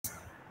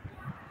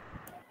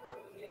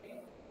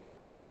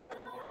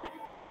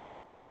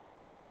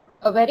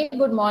A very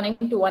good morning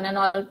to one and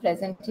all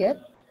present here.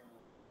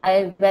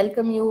 I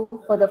welcome you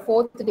for the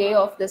fourth day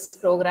of this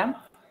program.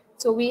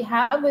 So we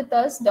have with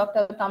us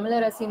Dr.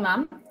 Tamizharasi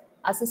ma'am,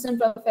 Assistant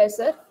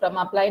Professor from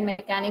Applied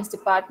Mechanics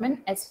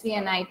Department,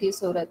 SVNIT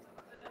Surat.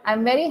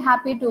 I'm very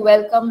happy to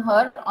welcome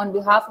her on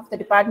behalf of the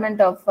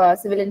Department of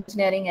Civil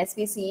Engineering,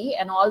 SVCE,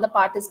 and all the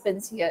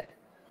participants here.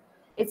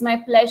 It's my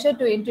pleasure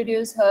to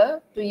introduce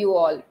her to you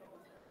all.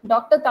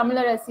 Dr.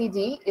 Tamizharasi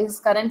ji is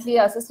currently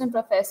Assistant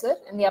Professor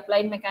in the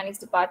Applied Mechanics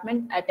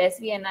Department at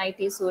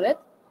SVNIT Surat.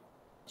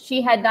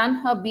 She had done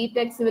her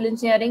BTech Civil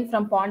Engineering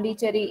from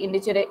Pondicherry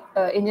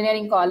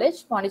Engineering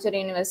College, Pondicherry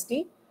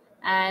University,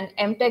 and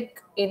MTech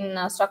in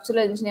Structural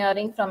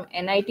Engineering from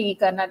NIT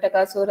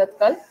Karnataka,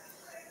 Suratkal,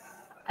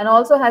 and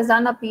also has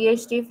done a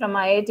PhD from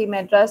IIT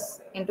Madras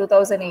in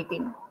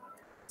 2018.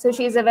 So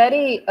she's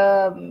very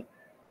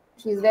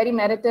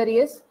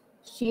meritorious.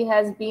 She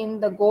has been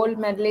the gold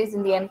medalist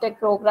in the MTech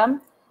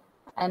program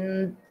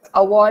and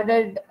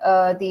awarded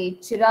the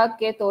Chirag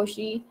K.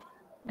 Toshi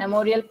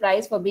Memorial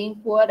Prize for being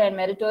poor and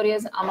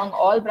meritorious among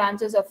all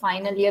branches of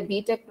final year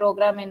BTech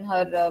program in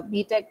her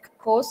BTech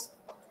course.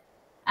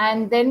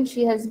 And then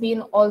she has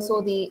been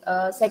also the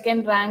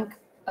second rank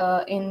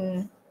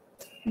in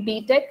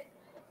BTech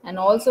and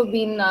also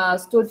been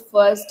stood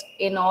first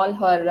in all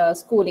her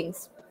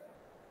schoolings.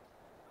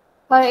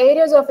 Her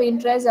areas of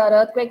interest are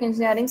earthquake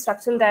engineering,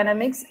 structural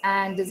dynamics,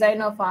 and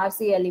design of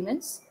RC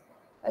elements.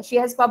 She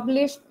has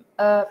published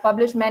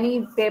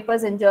many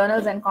papers in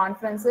journals and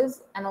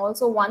conferences, and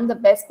also won the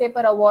Best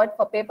Paper Award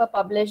for paper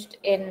published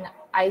in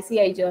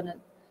ICI Journal.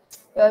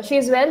 She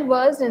is well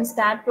versed in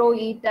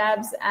StatPro,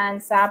 ETABS,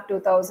 and SAP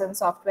 2000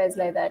 softwares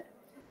like that.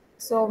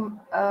 So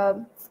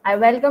I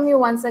welcome you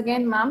once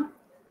again, ma'am.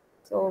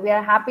 So we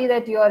are happy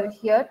that you are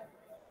here.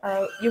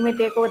 You may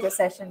take over the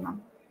session,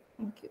 ma'am.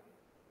 Thank you.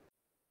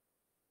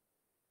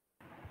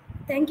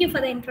 Thank you for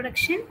the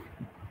introduction.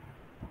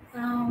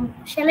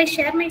 Shall I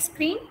share my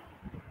screen?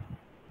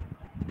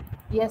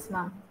 Yes,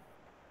 ma'am.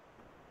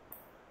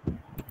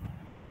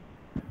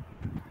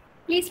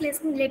 Please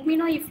let me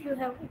know if you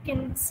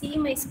can see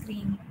my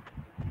screen.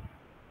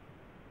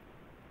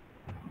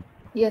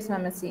 Yes,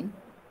 ma'am, I've seen.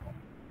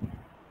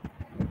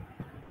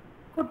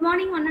 Good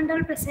morning, one and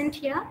all present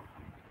here.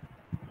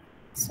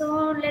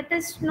 So let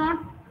us not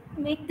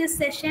make this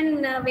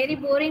session very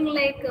boring,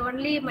 like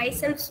only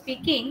myself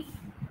speaking.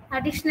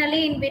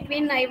 Additionally, in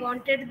between, I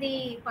wanted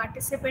the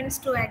participants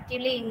to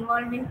actively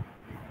involve in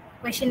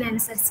question and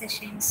answer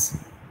sessions.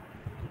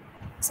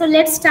 So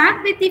let's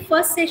start with the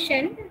first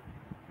session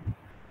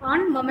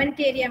on moment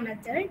area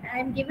method. I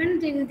am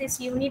given in this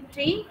unit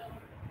 3,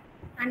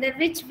 under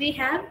which we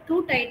have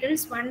two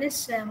titles. One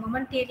is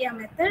moment area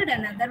method,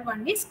 another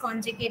one is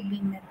conjugate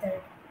beam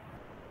method.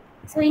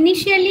 So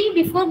initially,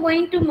 before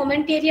going to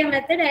moment area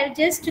method, I'll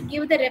just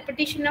give the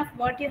repetition of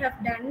what you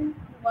have done,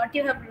 what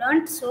you have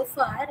learned so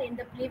far in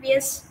the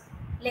previous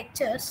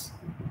lectures,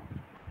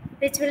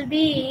 which will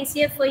be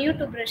easier for you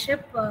to brush up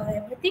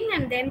everything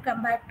and then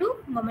come back to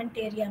moment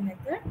area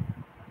method.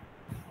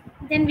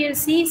 Then we'll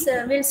see,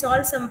 we'll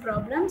solve some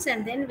problems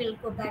and then we'll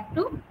go back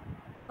to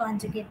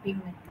conjugate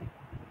beam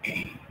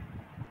method.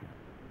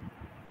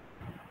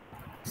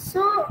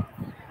 So,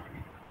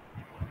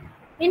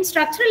 in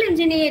structural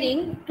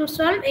engineering, to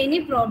solve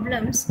any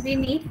problems, we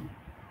need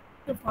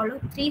to follow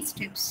 3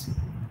 steps.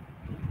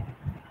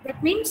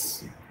 That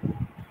means,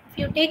 if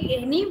you take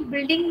any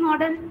building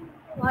model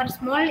or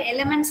small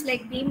elements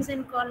like beams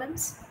and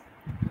columns,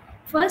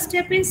 first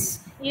step is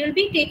you will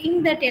be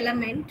taking that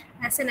element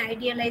as an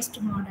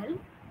idealized model,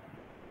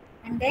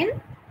 and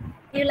then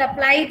you will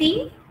apply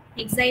the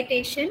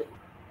excitation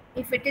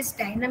if it is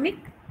dynamic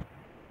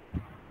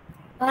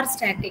or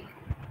static.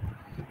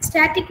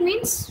 Static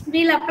means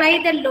we'll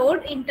apply the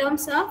load in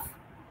terms of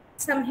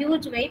some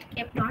huge weight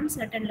kept on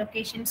certain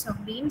locations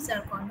of beams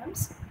or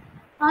columns,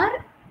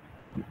 or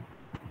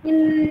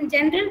in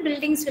general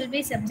buildings will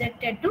be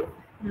subjected to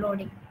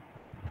loading.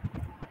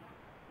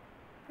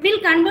 We'll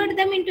convert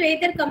them into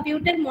either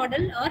computer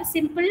model or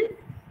simple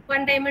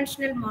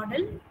one-dimensional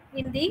model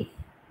in the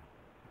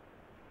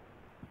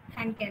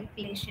hand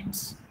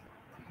calculations.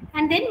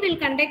 And then we'll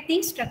conduct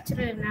the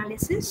structural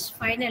analysis.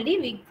 Finally,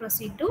 we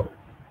proceed to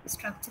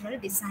structural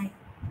design.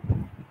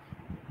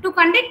 To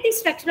conduct the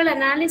structural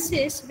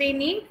analysis, we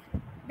need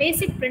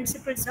basic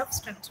principles of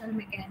structural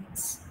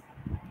mechanics.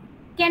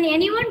 Can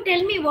anyone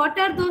tell me what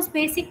are those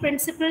basic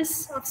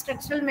principles of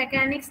structural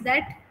mechanics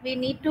that we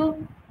need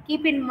to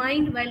keep in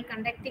mind while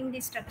conducting the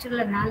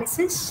structural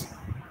analysis?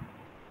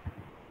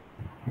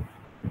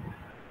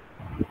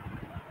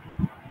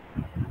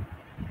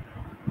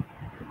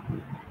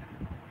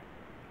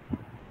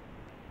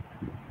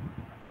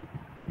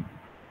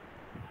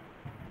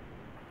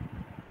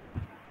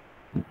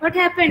 What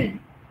happened?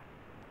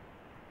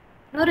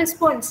 No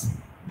response.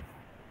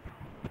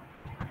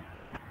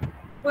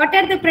 What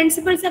are the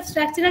principles of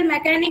structural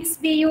mechanics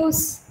we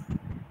use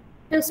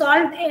to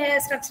solve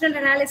structural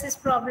analysis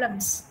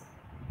problems?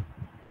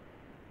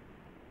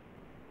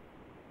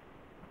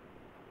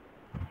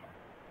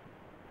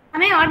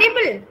 Am I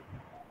audible?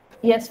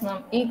 Yes,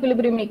 ma'am.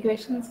 Equilibrium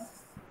equations.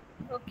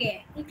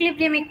 Okay,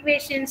 equilibrium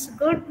equations,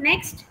 good.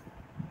 Next.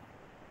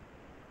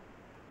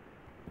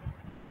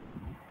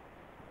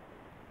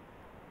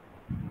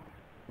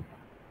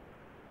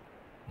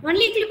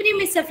 Only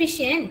equilibrium is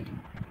sufficient.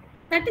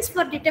 That is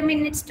for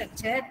determinate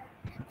structure.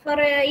 For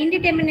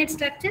indeterminate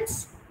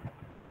structures,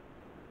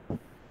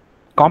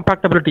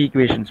 Compactability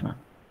equations, ma'am.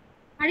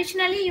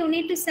 additionally, you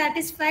need to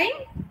satisfy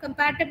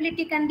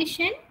compatibility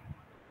condition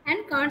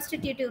and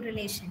constitutive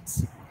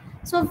relations.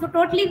 So for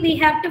totally we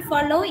have to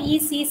follow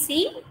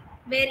ECC,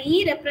 where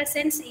E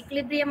represents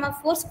equilibrium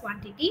of force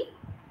quantity,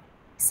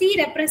 C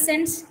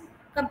represents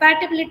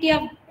compatibility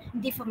of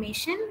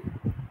deformation,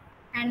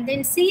 and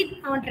then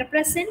C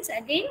represents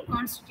again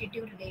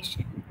constitutive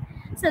relation.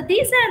 So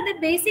these are the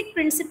basic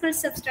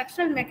principles of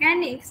structural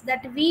mechanics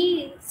that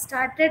we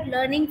started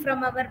learning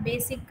from our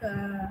basic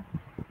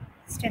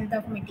strength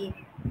of material.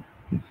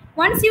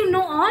 Once you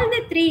know all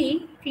the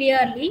three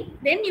clearly,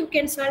 then you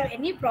can solve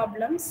any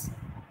problems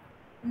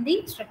in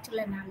the structural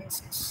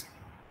analysis.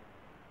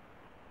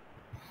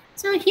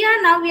 So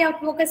here now we are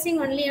focusing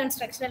only on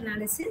structural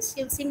analysis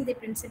using the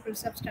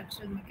principles of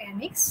structural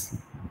mechanics.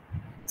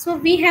 So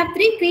we have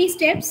three key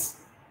steps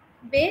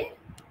where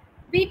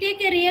we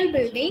take a real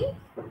building,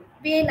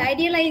 we'll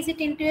idealize it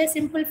into a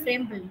simple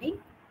frame building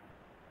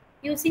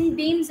using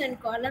beams and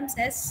columns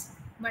as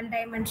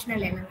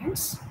one-dimensional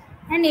elements.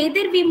 And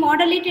either we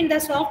model it in the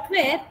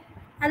software,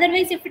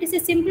 otherwise if it is a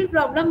simple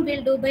problem,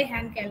 we'll do by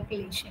hand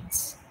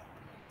calculations.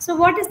 So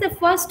what is the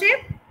first step?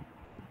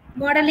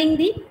 Modeling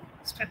the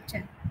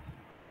structure.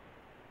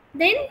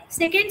 Then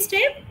second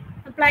step,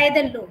 apply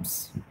the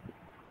loads.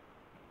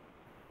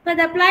 For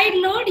the applied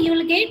load, you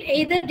will get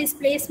either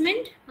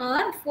displacement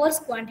or force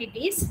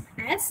quantities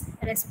as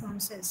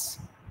responses.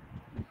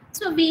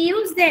 So we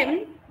use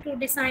them to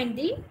design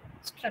the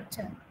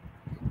structure.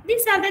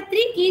 These are the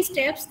three key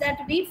steps that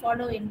we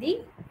follow in the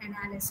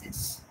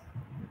analysis.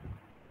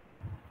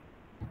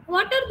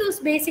 What are those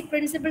basic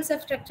principles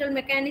of structural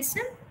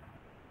mechanism?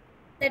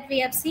 That we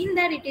have seen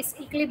that it is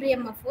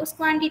equilibrium of force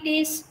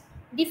quantities,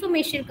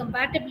 deformation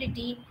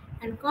compatibility,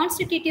 and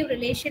constitutive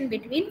relation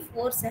between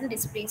force and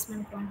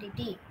displacement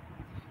quantity.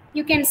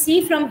 You can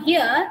see from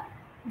here,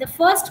 the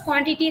first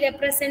quantity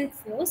represents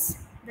force,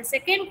 the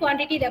second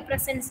quantity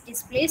represents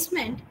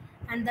displacement,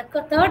 and the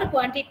third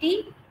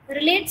quantity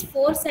relates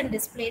force and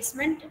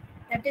displacement,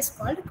 that is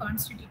called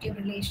constitutive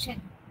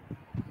relation.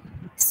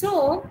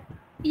 So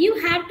you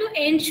have to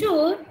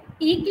ensure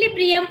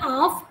equilibrium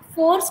of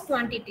force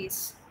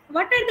quantities.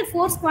 What are the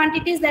force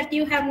quantities that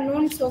you have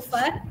known so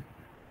far?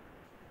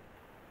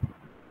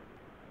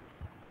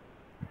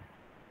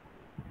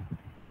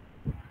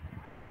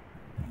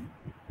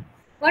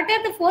 What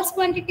are the force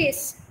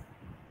quantities?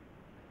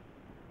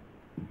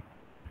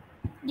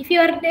 If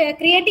you are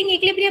creating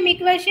equilibrium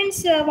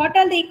equations, what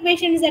are the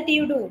equations that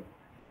you do?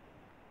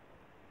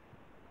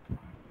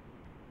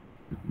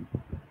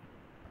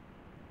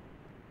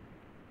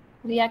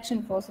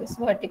 Reaction forces,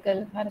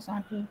 vertical,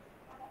 horizontal.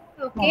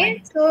 Okay,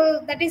 Moment.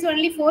 so that is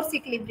only force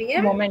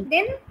equilibrium. Moment.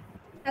 Then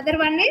other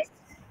one is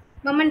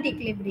moment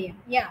equilibrium.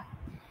 Yeah.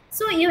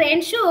 So you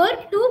ensure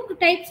two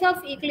types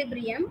of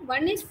equilibrium.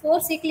 One is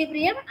force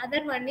equilibrium,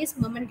 other one is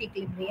moment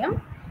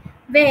equilibrium,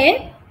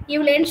 where you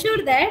will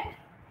ensure that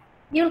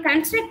you will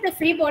construct the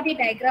free body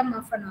diagram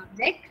of an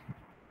object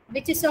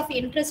which is of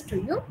interest to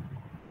you,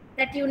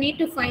 that you need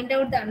to find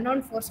out the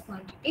unknown force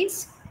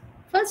quantities.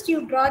 First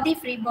you draw the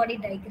free body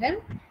diagram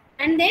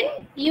and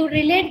then you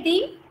relate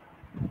the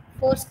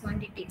force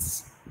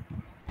quantities.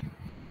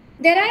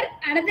 There are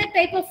another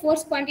type of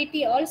force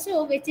quantity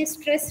also, which is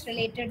stress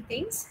related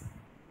things.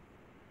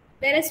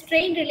 Whereas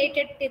strain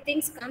related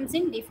things comes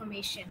in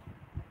deformation.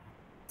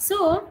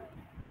 So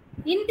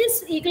in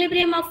this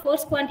equilibrium of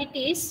force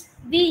quantities,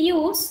 we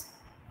use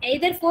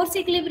either force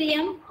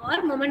equilibrium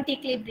or moment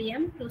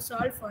equilibrium to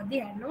solve for the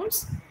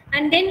unknowns,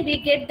 and then we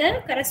get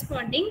the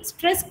corresponding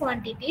stress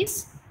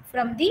quantities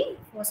from the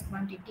force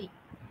quantity.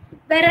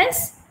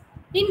 Whereas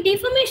in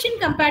deformation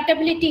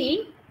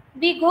compatibility,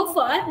 we go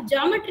for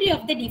geometry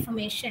of the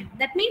deformation.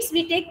 That means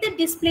we take the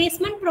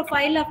displacement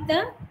profile of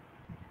the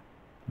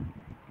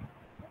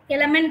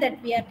element that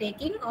we are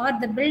taking or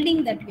the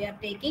building that we are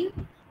taking.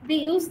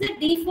 We use the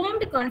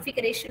deformed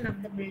configuration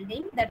of the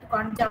building, that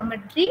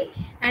geometry,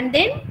 and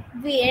then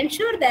we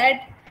ensure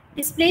that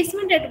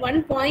displacement at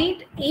one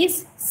point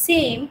is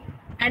same,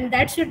 and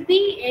that should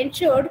be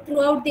ensured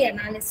throughout the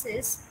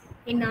analysis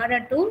in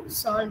order to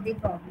solve the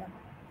problem.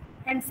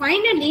 And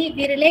finally,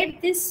 we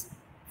relate this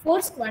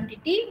force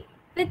quantity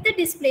with the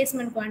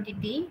displacement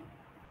quantity,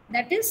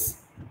 that is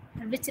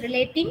which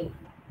relating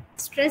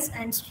stress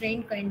and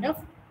strain kind of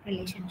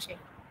relationship.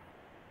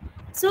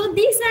 So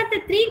these are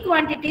the three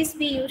quantities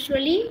we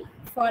usually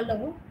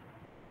follow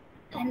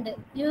and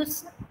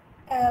use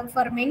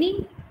for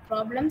many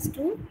problems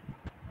to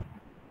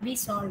be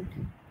solved.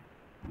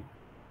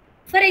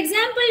 For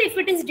example, if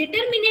it is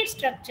determinate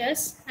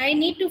structures, I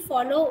need to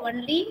follow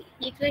only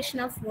equation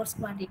of force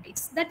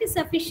quantities. That is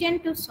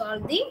sufficient to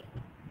solve the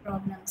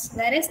problems.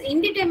 Whereas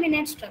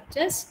indeterminate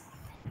structures,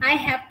 I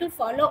have to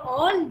follow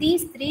all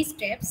these 3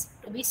 steps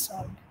to be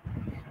solved,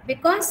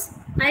 because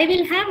I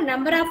will have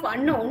number of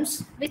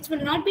unknowns which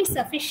will not be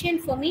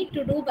sufficient for me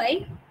to do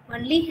by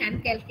only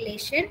hand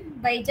calculation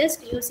by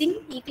just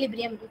using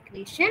equilibrium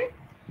equation.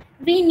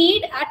 We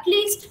need at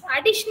least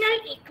additional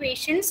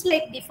equations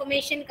like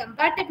deformation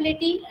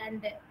compatibility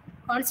and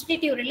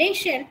constitutive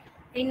relation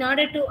in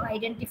order to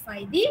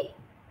identify the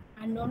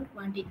unknown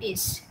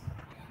quantities.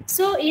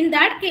 So in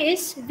that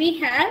case, we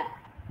have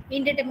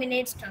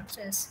indeterminate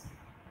structures.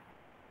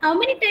 How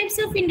many types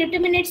of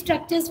indeterminate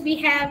structures we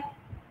have?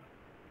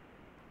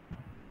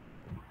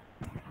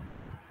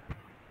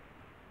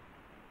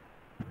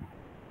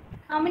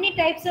 How many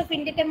types of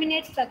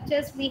indeterminate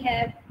structures we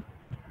have?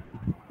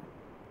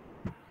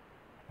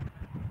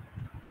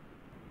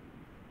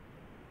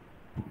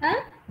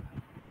 Huh?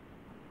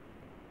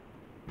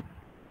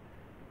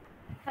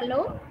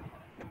 Hello?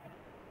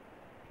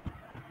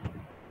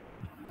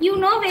 You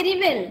know very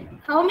well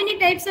how many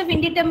types of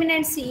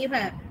indeterminacy you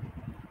have.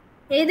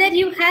 Either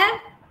you have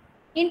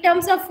in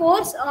terms of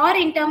force or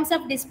in terms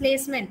of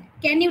displacement.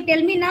 Can you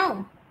tell me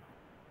now?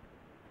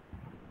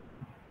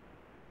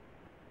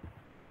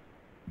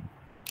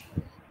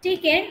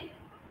 Okay.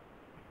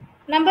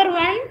 Number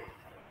 1,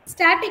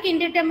 static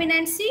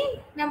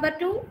indeterminacy. Number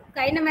 2,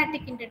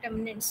 kinematic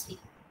indeterminacy.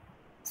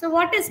 So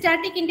what is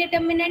static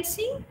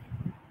indeterminacy?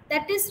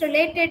 That is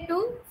related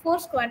to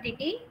force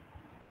quantity,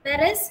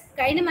 whereas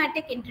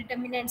kinematic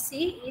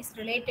indeterminacy is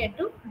related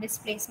to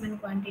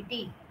displacement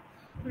quantity.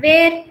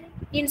 Where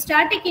in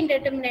static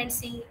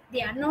indeterminacy,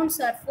 the unknowns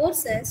are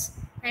forces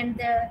and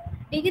the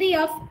degree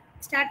of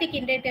static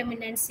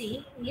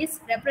indeterminacy is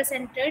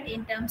represented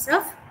in terms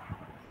of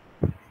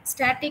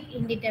static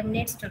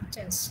indeterminate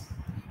structures.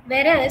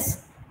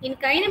 Whereas in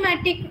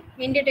kinematic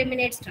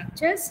indeterminate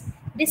structures,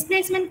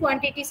 displacement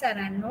quantities are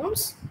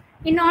unknowns.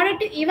 In order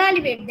to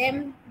evaluate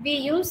them, we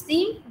use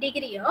the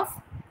degree of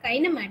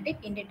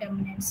kinematic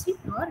indeterminacy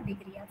or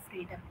degree of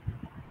freedom.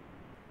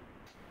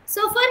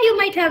 So far, you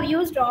might have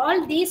used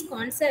all these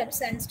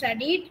concepts and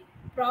studied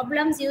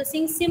problems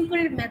using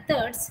simple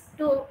methods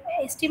to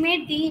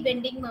estimate the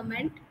bending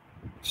moment,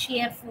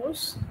 shear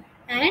force,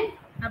 and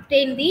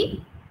obtain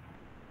the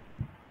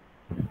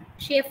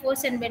shear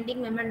force and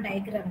bending moment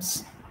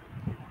diagrams.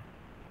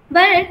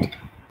 But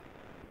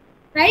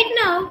right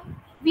now,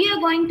 we are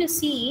going to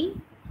see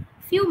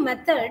few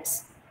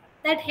methods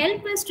that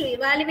help us to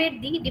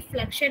evaluate the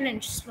deflection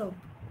and slope,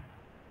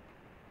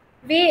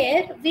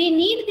 where we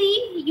need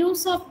the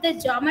use of the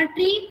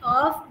geometry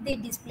of the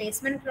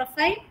displacement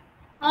profile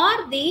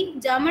or the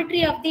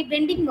geometry of the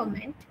bending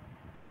moment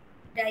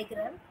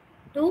diagram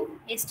to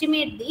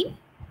estimate the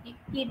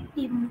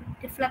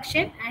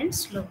deflection and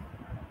slope.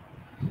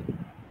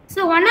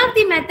 So one of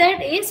the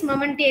method is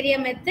moment area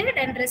method,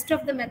 and rest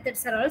of the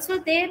methods are also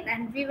there,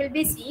 and we will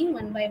be seeing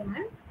one by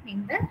one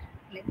in the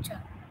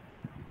lecture.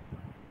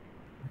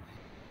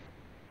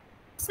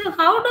 So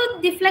how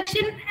do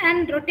deflection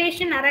and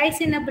rotation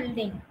arise in a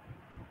building?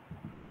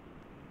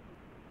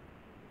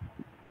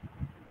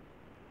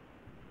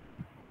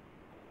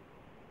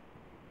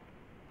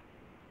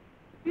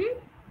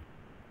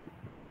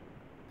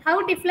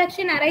 How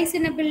deflection arise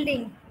in a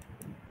building?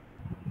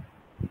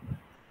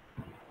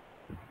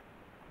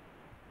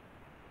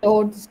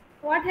 Loads.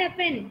 What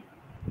happened?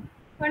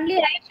 Only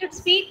I should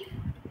speak?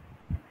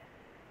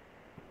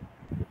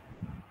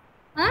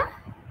 Huh?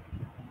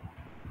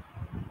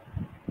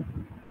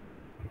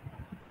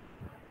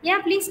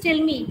 Yeah, please tell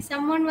me.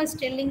 Someone was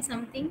telling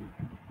something.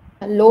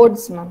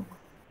 Loads, ma'am.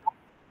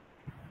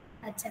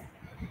 Acha.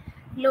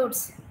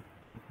 Loads.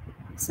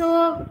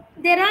 So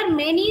there are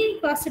many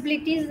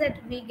possibilities that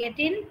we get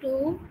in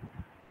to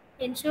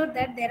ensure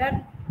that there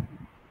are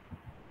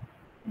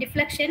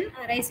deflection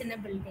arise in a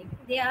building.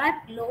 They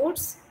are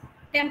loads,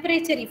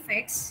 temperature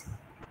effects.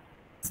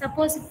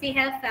 Suppose if we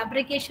have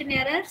fabrication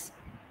errors,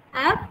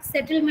 have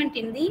settlement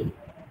in the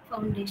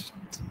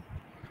foundations.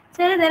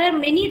 So there are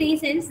many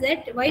reasons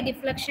that why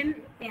deflection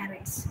may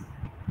arise.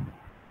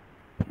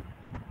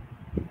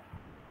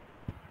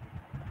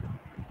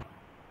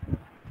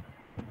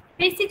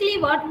 Basically,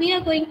 what we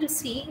are going to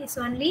see is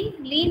only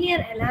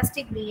linear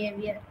elastic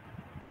behavior.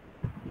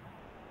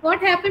 What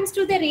happens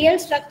to the real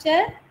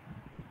structure?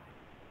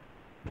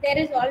 There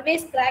is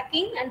always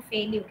cracking and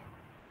failure.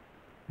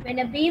 When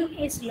a beam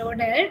is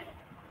loaded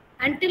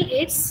until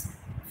its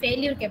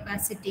failure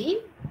capacity,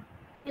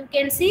 you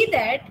can see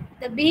that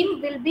the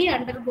beam will be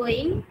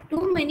undergoing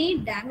too many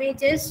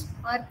damages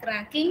or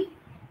cracking.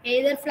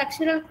 Either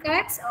flexural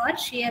cracks or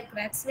shear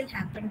cracks will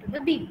happen to the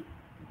beam.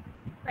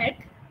 But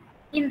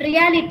in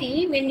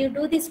reality, when you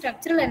do the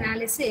structural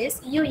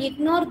analysis, you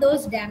ignore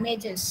those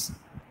damages.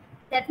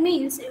 That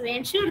means you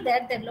ensure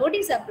that the load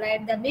is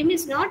applied, the beam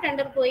is not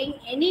undergoing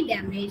any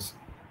damage,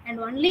 and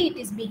only it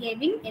is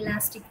behaving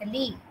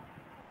elastically.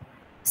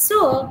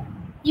 So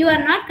you are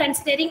not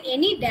considering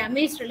any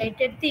damage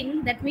related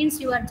thing. That means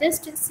you are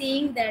just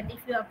seeing that if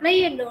you apply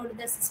a load,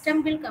 the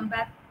system will come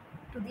back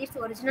to its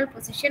original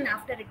position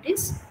after it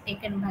is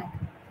taken back.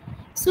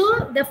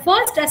 So the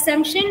first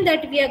assumption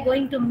that we are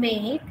going to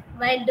make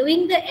while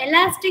doing the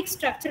elastic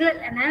structural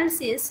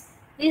analysis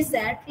is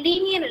that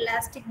linear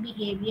elastic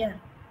behavior.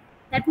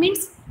 That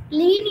means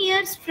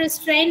linear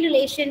stress-strain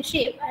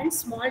relationship and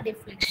small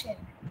deflection.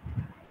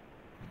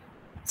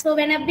 So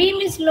when a beam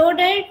is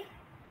loaded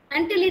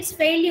until its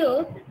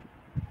failure,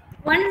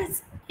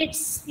 once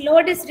its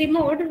load is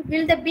removed,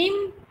 will the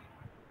beam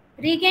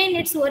regain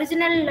its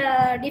original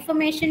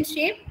deformation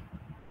shape?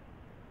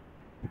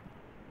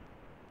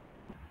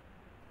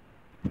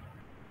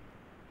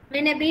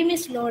 When a beam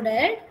is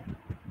loaded,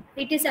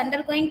 it is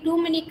undergoing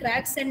too many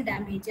cracks and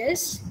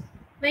damages.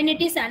 When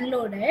it is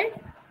unloaded,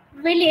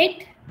 will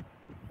it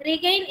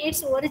regain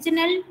its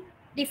original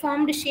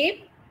deformed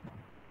shape?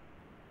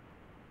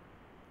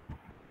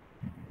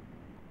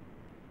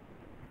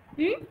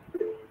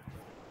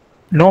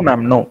 No,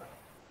 ma'am, no.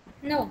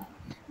 No,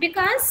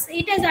 because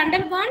it has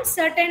undergone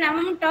certain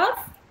amount of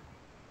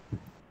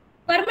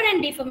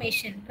permanent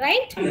deformation,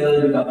 right?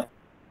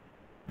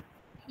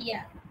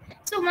 Yeah.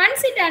 So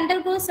once it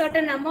undergoes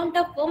certain amount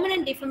of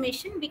permanent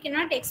deformation, we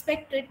cannot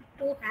expect it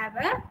to have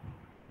a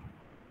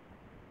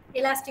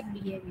elastic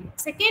behavior.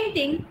 Second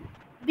thing,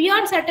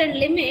 beyond certain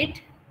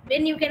limit,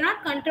 when you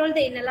cannot control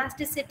the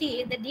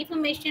inelasticity, the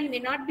deformation may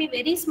not be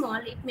very small.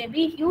 It may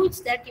be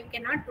huge that you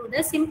cannot do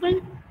the simple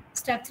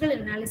structural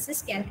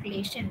analysis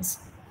calculations.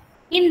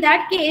 In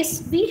that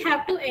case, we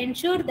have to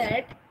ensure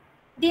that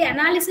the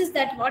analysis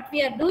that what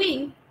we are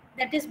doing,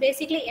 that is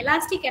basically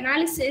elastic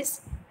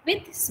analysis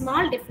with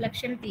small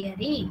deflection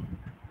theory.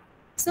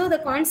 So the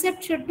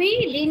concept should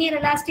be linear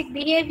elastic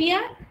behavior,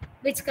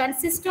 which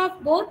consists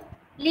of both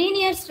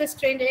linear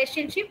stress-strain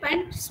relationship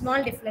and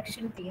small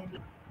deflection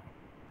theory.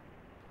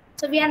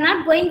 So we are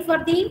not going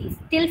for the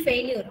till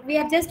failure. We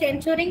are just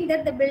ensuring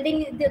that the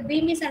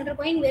beam is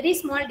undergoing very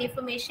small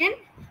deformation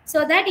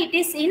so that it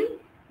is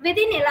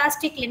within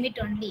elastic limit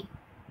only.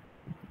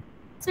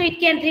 So it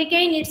can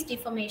regain its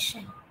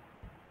deformation.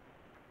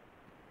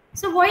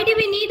 So why do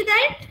we need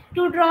that?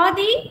 To draw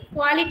the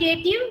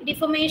qualitative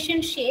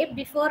deformation shape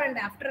before and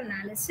after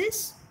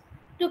analysis,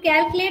 to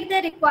calculate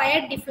the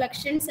required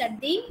deflections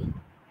at the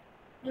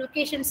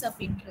locations of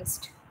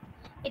interest.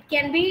 It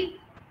can be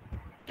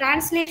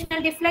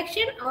translational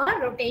deflection or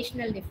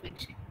rotational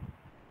deflection.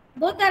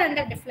 Both are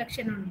under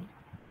deflection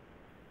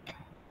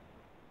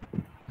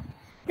only.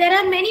 There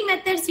are many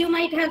methods you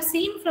might have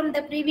seen from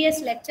the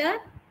previous lecture.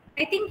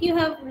 I think you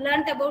have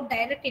learnt about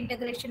direct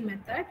integration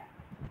method.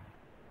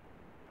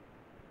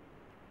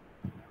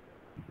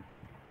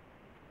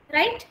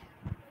 Right?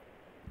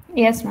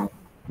 Yes, ma'am.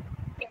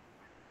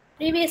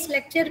 Previous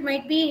lecture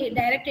might be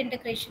direct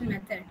integration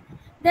method.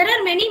 There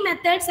are many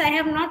methods. I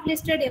have not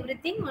listed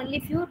everything, only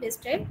few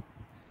listed,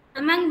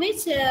 among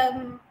which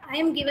I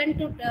am given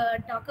to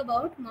talk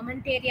about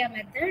moment area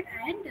method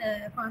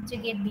and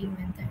conjugate beam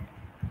method.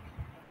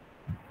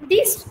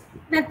 These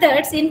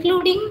methods,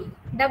 including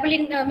double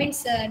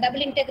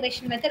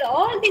integration method,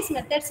 all these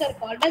methods are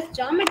called as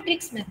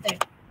geometric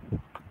method.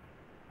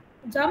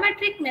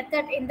 Geometric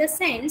method in the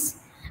sense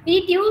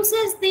it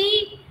uses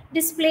the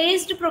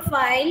displaced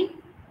profile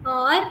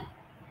or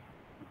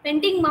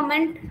bending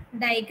moment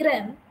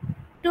diagram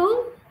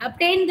to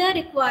obtain the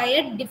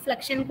required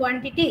deflection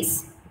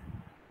quantities.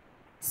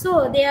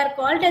 So they are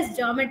called as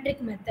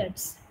geometric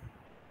methods.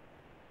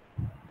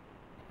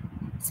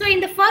 So in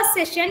the first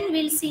session,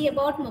 we'll see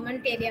about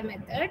moment area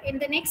method. In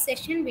the next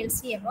session, we'll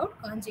see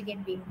about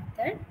conjugate beam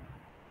method.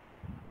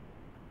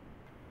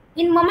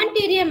 In moment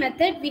area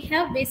method, we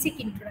have basic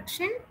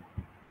introduction.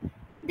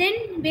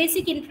 Then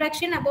basic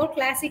introduction about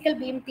classical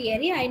beam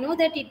theory. I know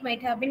that it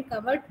might have been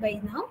covered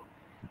by now,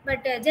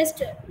 but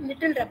just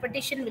little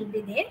repetition will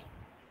be there.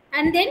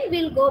 And then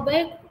we'll go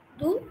back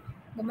to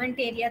moment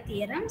area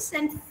theorems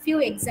and few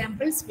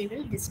examples we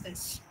will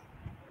discuss.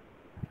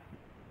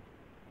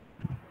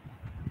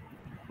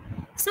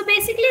 So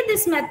basically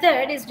this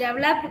method is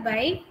developed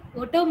by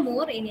Otto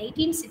Moore in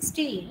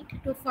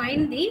 1868 to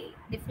find the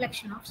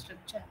deflection of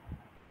structure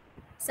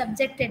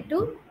subjected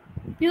to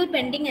pure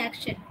bending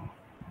action.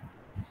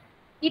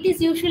 It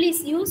is usually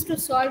used to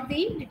solve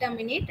the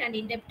determinate and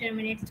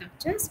indeterminate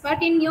structures,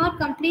 but in your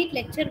complete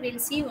lecture we'll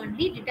see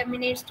only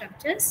determinate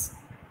structures.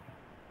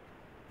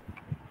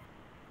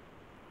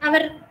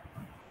 Our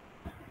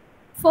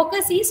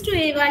focus is to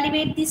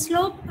evaluate the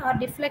slope or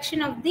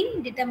deflection of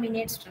the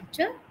determinate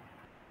structure.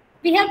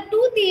 We have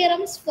two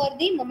theorems for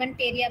the moment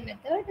area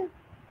method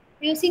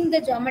using the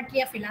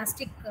geometry of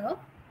elastic curve.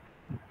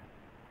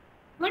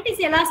 What is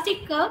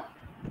elastic curve?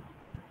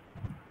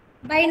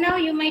 By now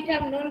you might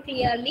have known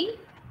clearly.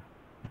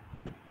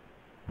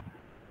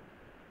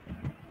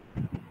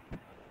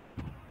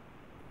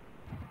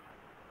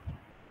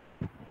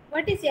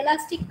 What is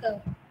elastic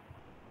curve?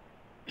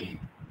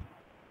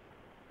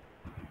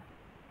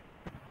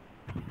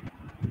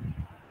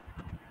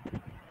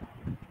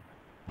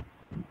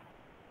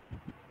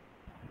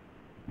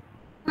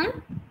 Huh?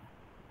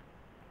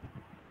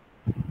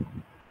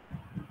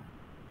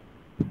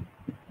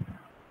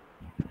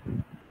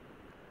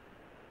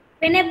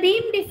 When a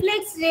beam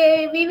deflects,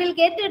 we will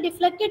get a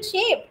deflected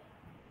shape.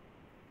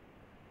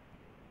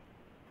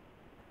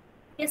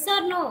 Yes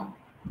or no?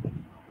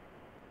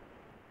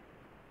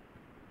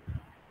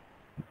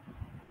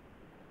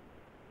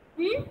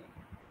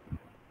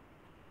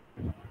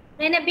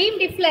 When a beam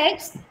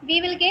deflects,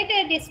 we will get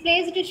a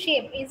displaced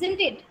shape, isn't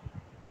it?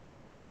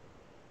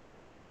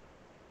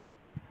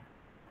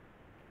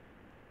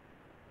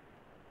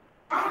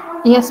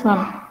 Yes,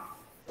 ma'am.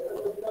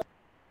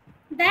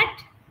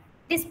 That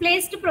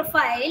displaced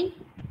profile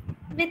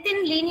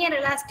within linear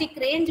elastic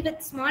range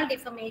with small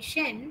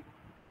deformation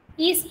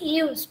is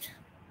used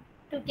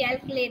to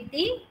calculate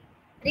the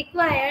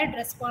required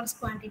response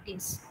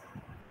quantities.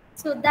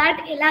 So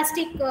that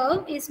elastic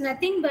curve is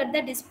nothing but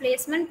the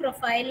displacement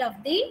profile of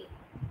the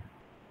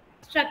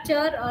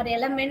structure or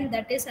element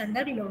that is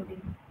under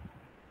loading.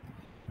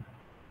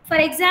 For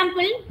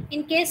example,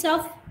 in case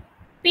of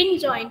pin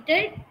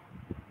jointed,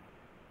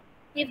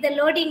 if the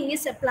loading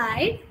is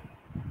applied,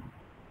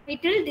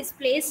 it will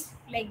displace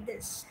like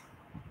this.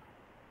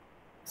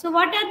 So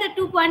what are the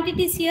two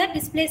quantities here?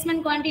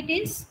 Displacement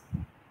quantities.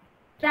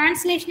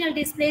 Translational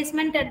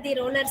displacement at the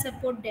roller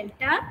support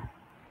delta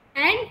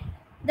and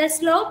the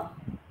slope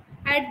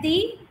at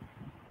the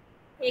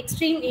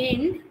extreme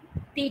end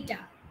theta,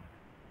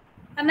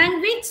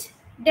 among which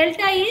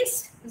delta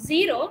is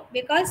 0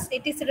 because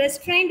it is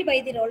restrained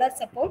by the roller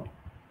support,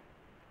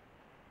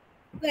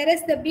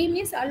 whereas the beam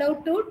is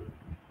allowed to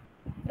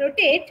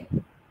rotate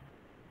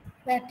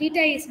where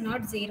theta is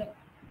not 0.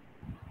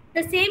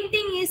 The same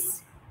thing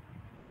is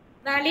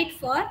valid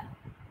for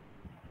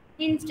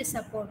hinged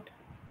support.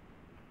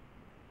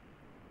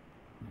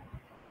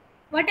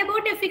 What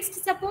about a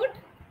fixed support?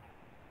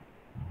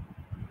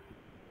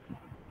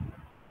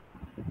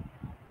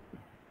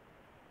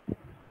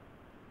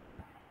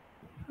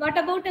 What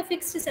about a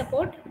fixed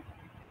support?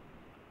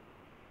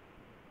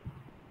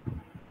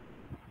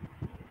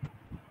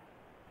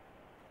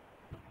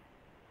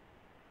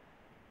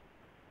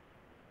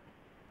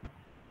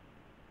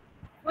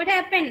 What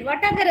happened?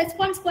 What are the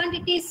response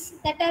quantities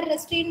that are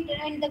restrained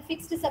in the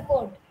fixed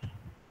support?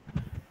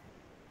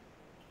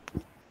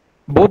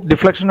 Both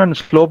deflection and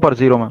slope are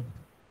 0, ma'am.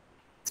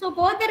 So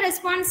both the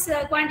response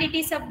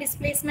quantities of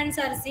displacements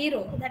are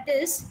 0. That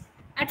is,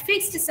 at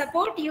fixed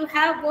support, you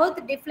have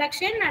both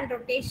deflection and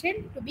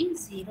rotation to be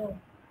 0.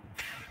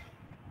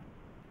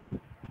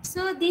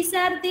 So these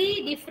are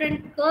the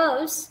different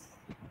curves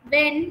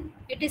when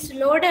it is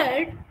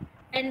loaded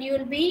and you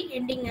will be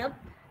ending up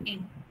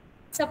in.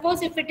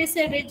 Suppose if it is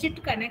a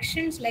rigid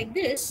connections like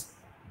this,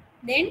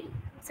 then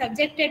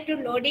subjected to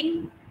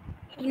loading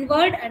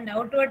inward and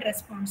outward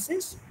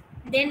responses,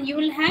 then you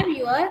will have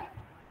your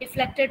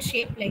deflected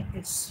shape like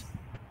this.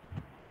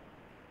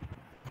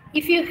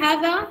 If you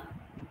have a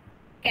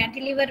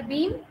cantilever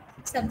beam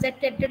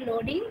subjected to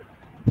loading,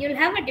 you will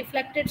have a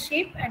deflected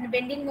shape and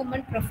bending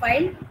moment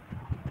profile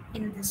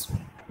in this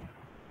way.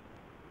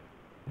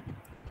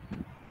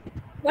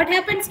 What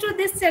happens to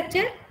this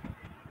structure?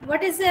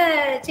 What is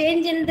the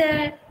change in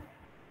the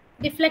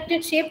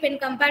deflected shape when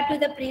compared to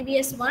the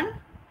previous one?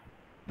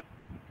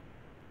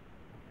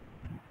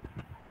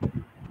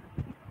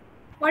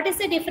 What is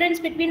the difference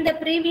between the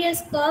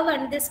previous curve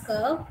and this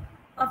curve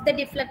of the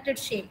deflected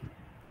shape?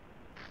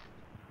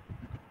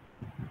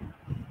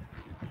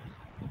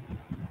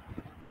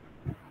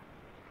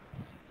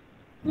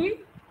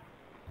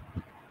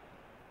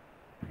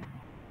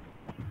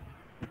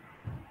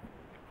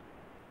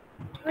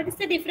 What is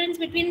the difference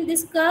between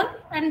this curve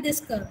and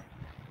this curve?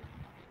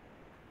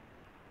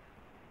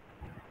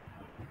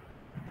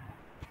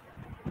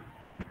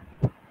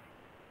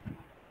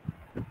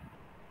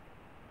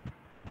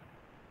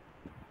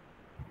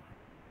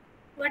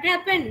 What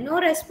happened?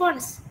 No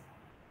response.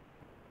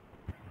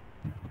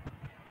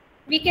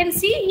 We can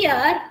see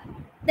here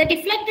the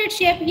deflected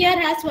shape here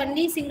has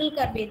only single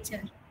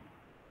curvature,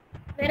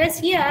 whereas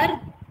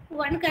here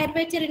one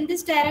curvature in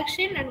this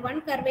direction and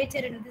one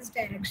curvature in this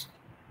direction.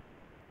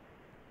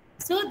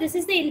 So this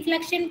is the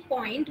inflection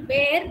point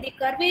where the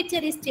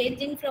curvature is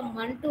changing from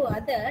one to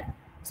other.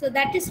 So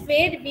that is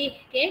where we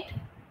get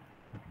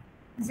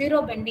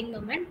zero bending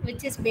moment,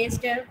 which is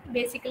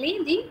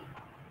basically the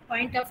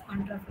point of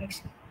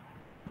contraflexion.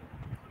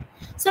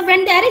 So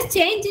when there is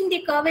change in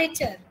the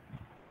curvature,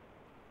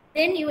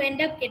 then you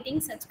end up getting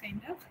such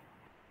kind of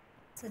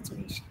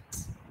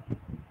situations.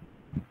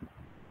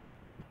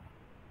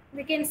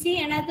 We can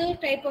see another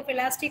type of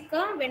elastic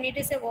curve when it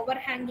is a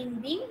overhanging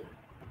beam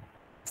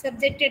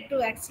subjected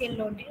to axial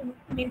load,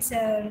 means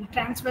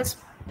transverse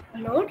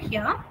load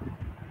here.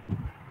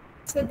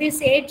 So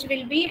this edge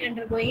will be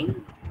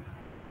undergoing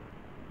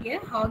a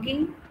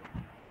hogging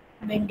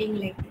bending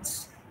like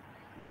this.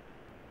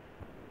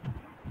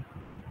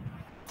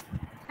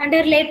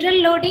 Under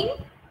lateral loading,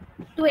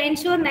 to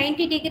ensure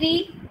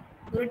 90-degree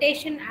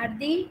rotation at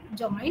the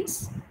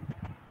joints,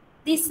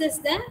 this is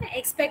the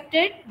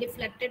expected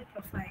deflected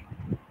profile.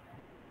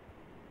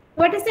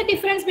 What is the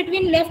difference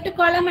between left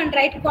column and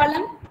right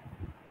column?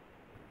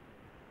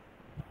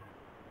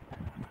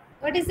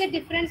 What is the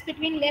difference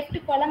between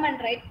left column and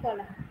right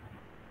column?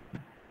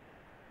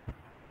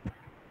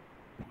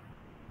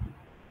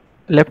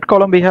 Left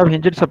column we have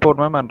hinged support,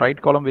 ma'am, and right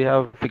column we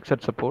have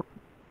fixed support.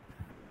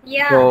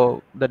 Yeah.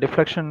 So the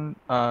deflection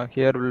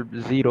here will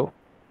be 0.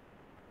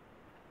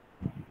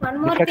 One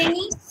more thing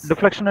is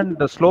deflection and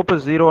the slope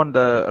is 0 on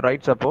the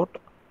right support.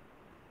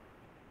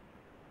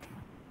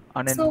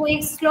 And so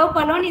slope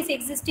alone is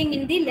existing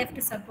in the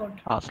left support.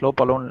 Slope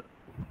alone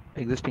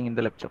existing in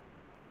the left support.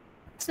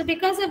 So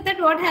because of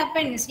that, what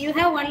happens? You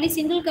have only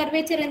single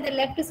curvature in the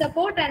left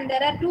support and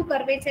there are two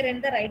curvature in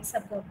the right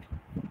support.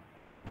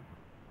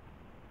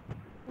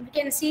 You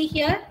can see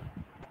here,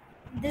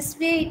 this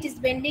way it is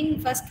bending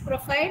first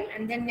profile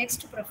and then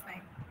next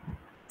profile.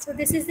 So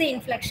this is the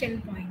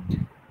inflection point.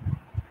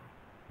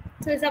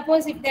 So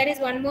suppose if there is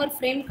one more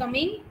frame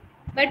coming,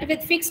 but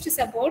with fixed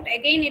support,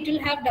 again it will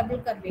have double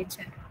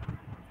curvature.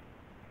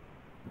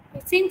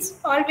 Since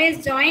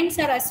always joints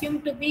are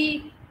assumed to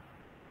be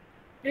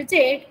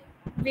rigid,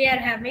 we are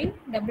having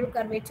double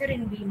curvature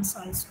in beams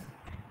also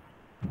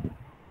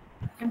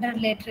under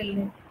lateral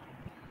load.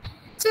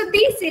 So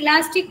these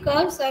elastic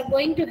curves are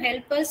going to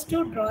help us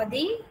to draw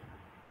the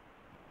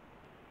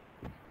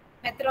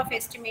method of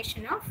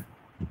estimation of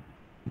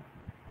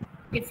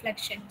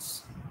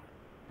deflections.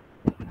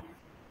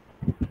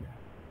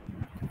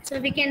 So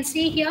we can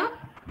see here,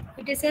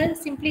 it is a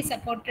simply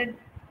supported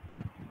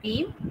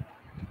beam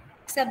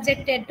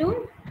subjected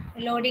to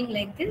loading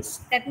like this.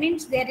 That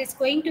means there is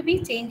going to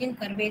be change in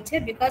curvature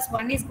because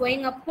one is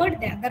going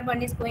upward, the other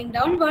one is going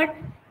downward.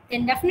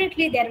 Then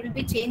definitely there will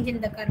be change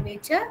in the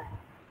curvature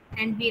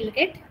and we'll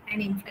get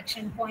an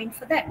inflection point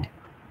for that.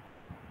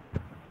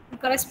 And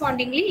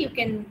correspondingly, you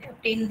can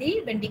obtain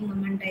the bending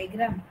moment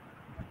diagram.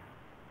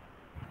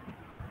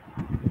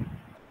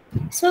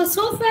 So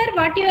far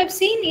what you have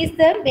seen is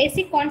the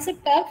basic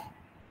concept of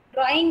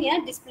drawing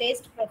a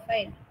displaced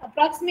profile.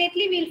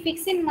 Approximately we'll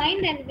fix in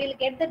mind and we'll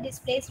get the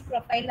displaced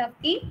profile of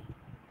the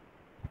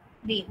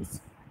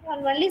beams.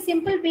 On only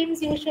simple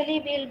beams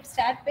usually we'll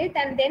start with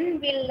and then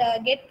we'll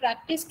get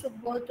practice to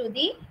go to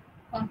the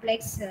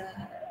complex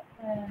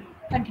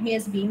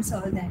continuous beams,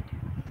 all that.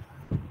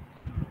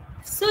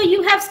 So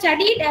you have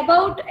studied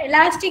about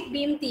elastic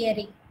beam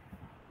theory.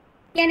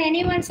 Can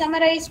anyone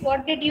summarize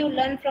what did you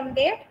learn from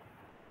there?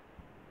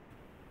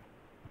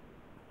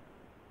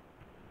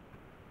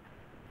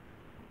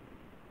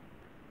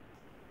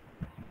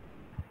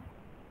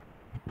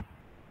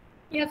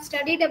 You have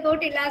studied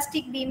about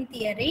elastic beam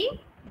theory.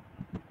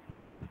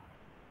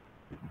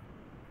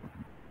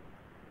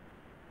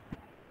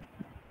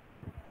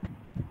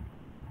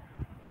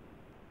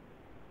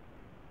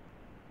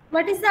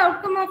 What is the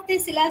outcome of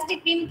this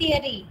elastic beam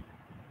theory?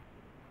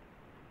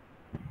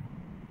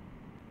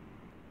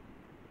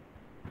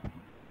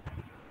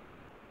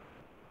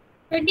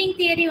 Bending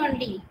theory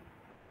only.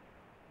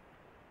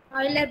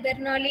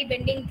 Euler-Bernoulli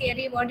bending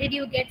theory. What did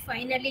you get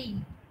finally?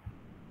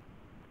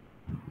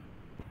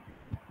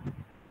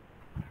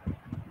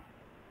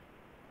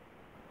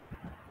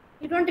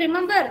 You don't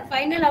remember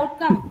final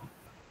outcome?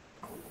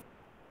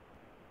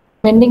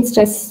 Bending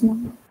stress.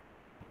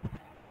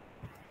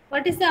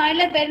 What is the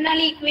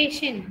Euler-Bernoulli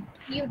equation?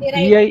 You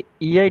derive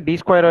EI d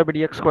square y by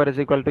dx square is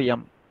equal to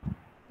m.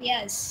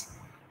 Yes.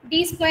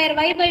 D square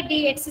y by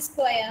dx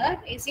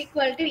square is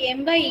equal to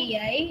m by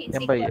EI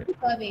is equal to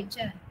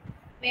curvature.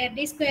 Where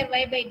d square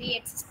y by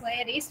dx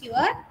square is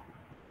your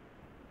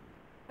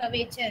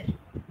curvature.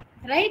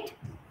 Right?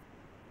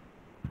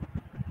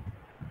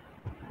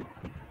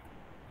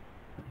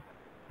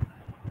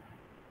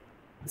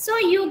 So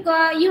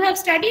you have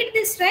studied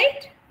this,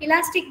 right?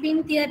 Elastic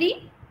beam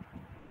theory.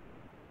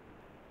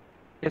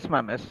 Yes,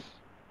 ma'am. Yes.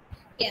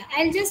 Yeah,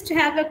 I'll just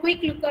have a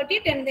quick look at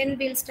it and then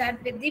we'll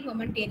start with the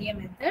moment area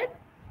method.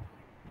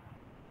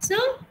 So,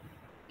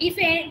 if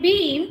a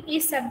beam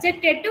is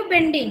subjected to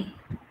bending,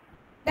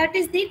 that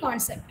is the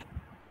concept.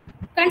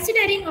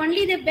 Considering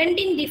only the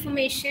bending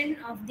deformation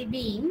of the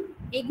beam,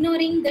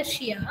 ignoring the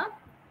shear,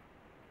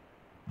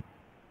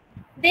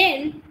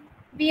 then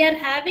we are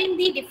having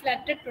the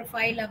deflected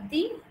profile of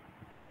the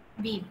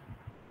beam.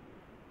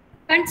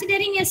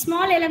 Considering a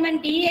small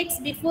element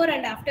dx before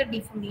and after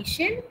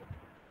deformation,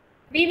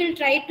 we will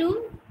try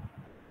to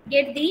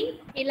get the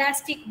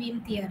elastic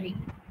beam theory.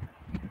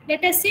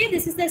 Let us say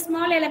this is the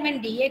small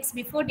element dx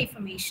before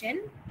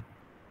deformation.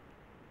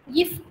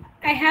 If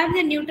I have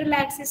the neutral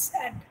axis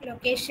at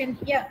location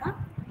here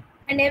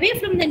and away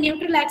from the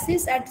neutral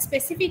axis at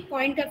specific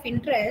point of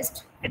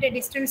interest at a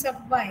distance of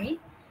y,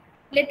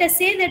 let us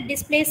say that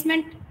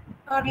displacement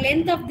or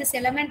length of this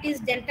element is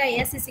delta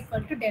s is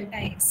equal to delta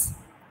x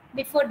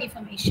before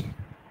deformation.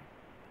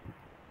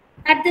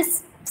 At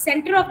this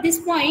center of this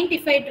point,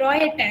 if I draw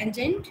a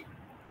tangent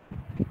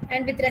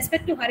and with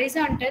respect to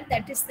horizontal,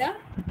 that is the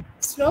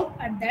slope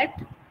at that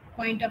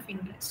point of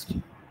interest.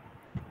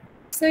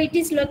 So it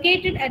is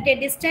located at a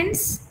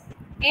distance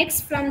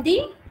x from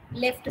the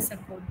left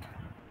support.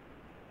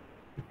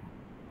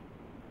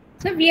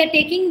 So we are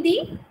taking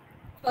the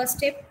first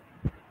step.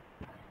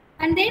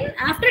 And then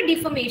after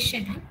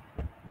deformation,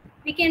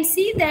 we can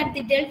see that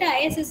the delta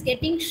s is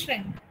getting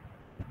shrunk.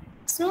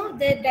 So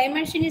the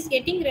dimension is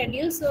getting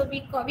reduced. So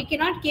we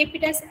cannot keep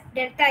it as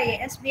delta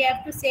s. We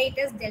have to say it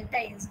as delta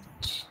s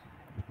dash.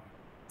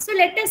 So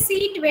let us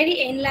see it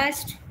very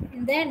enlarged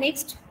in the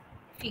next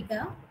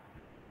figure.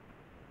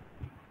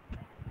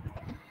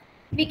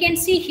 we can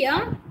see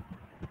here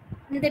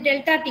in the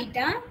delta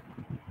theta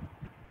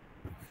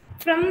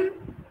from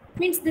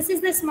means this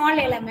is the small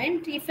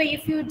element.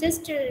 If you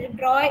just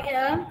draw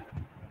a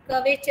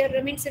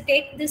curvature, means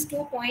take these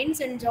 2 points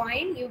and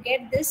join, you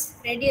get this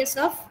radius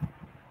of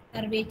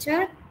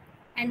curvature,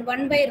 and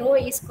 1 by rho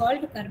is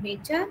called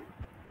curvature.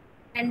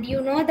 And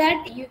you know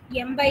that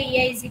m by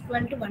ei is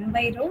equal to 1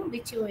 by rho,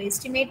 which you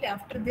estimate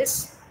after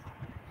this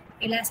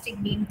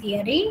elastic beam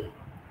theory.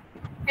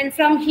 And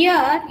from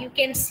here you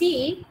can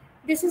see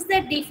this is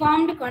the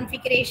deformed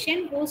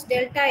configuration whose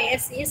delta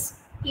s is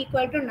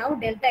equal to now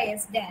delta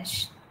s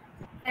dash,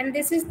 and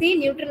this is the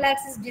neutral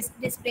axis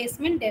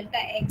displacement delta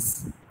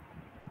x.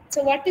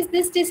 So what is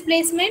this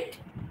displacement?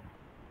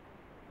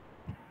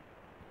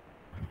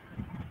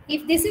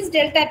 If this is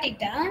delta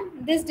theta,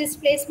 this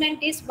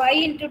displacement is y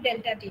into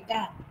delta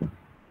theta.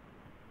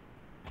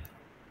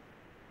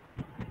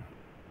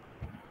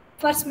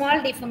 For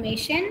small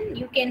deformation,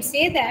 you can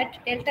say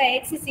that delta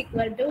x is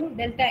equal to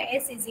delta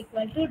s is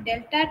equal to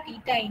delta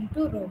theta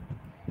into rho.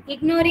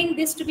 Ignoring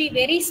this to be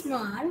very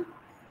small,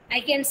 I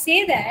can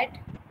say that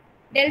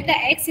delta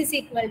x is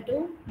equal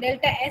to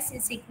delta s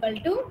is equal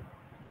to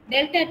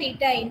delta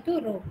theta into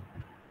rho.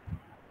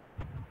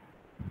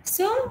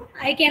 So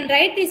I can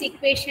write this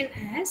equation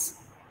as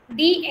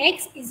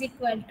dx is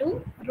equal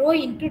to rho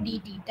into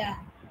d theta.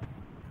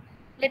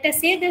 Let us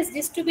say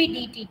this to be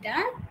d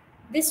theta,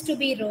 this to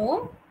be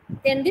rho,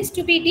 then this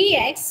to be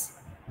dx.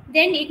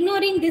 Then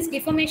ignoring this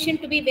deformation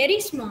to be very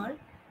small,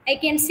 I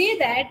can say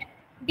that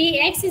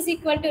dx is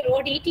equal to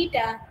rho d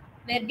theta,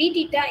 where d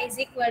theta is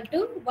equal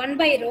to 1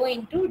 by rho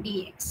into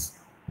dx.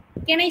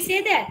 Can I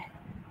say that?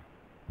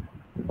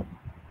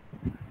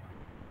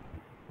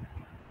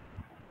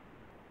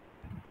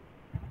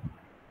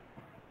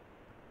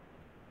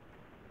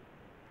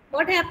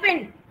 What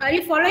happened? Are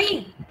you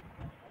following?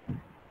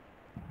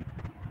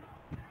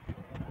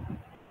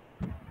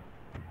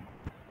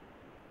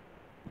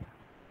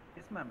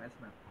 Yes, ma'am. Yes,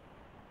 ma'am.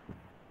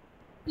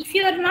 If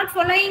you are not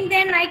following,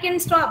 then I can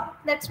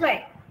stop. That's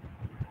why.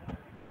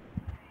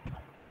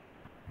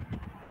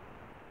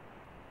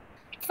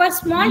 For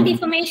small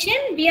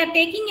deformation, we are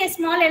taking a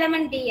small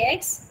element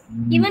dx.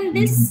 Even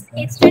this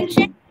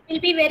extension will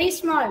be very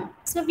small.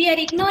 So we are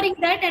ignoring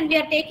that and we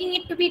are taking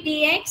it to be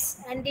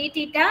dx and d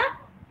theta.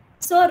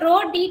 So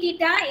rho d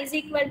theta is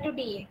equal to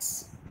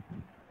dx.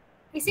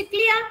 Is it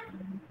clear?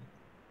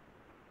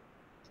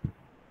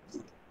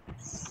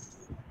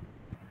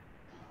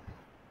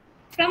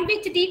 From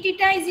which d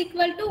theta is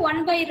equal to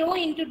 1 by rho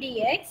into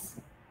dx.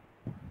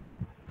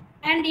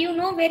 And you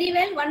know very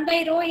well 1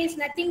 by rho is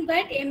nothing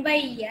but m by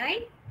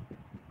ei.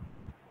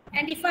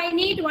 And if I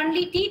need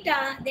only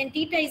theta, then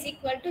theta is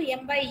equal to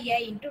m by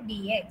ei into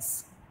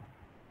dx.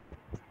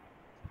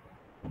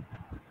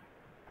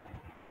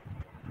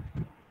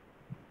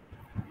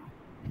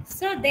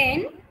 So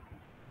then,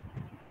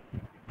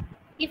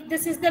 if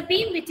this is the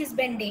beam which is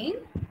bending,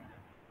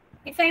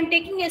 if I am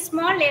taking a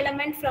small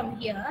element from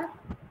here,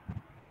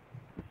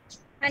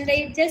 and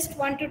I just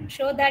want to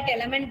show that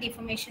element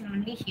deformation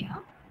only here.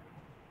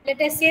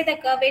 Let us say the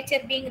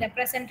curvature being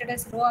represented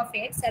as rho of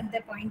x at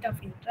the point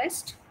of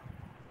interest,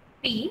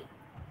 P.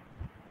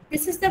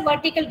 This is the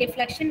vertical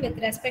deflection with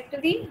respect to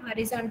the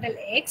horizontal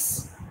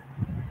x.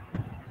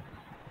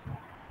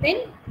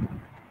 Then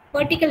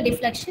vertical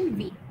deflection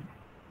V.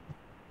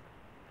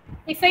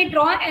 If I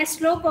draw a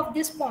slope of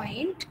this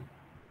point,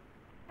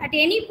 at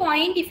any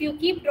point if you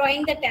keep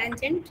drawing the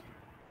tangent,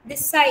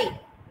 this side,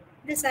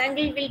 this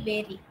angle will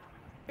vary.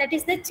 That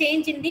is the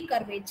change in the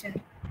curvature.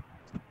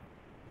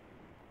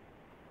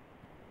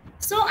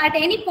 So at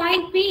any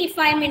point P, if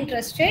I am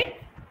interested,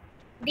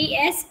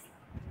 ds,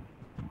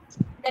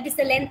 that is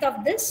the length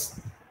of this,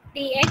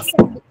 dx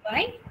and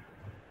dy,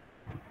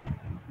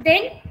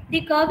 then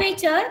the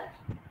curvature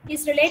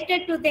is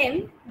related to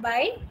them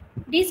by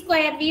d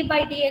square v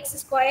by dx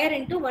square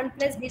into 1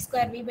 plus d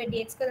square v by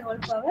dx to the whole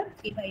power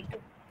 3 by 2.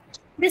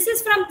 This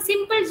is from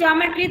simple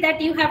geometry that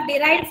you have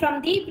derived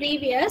from the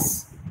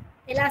previous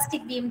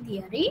elastic beam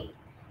theory.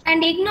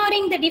 And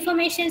ignoring the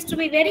deformations to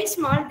be very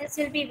small, this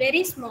will be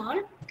very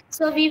small.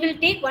 So we will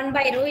take 1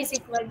 by rho is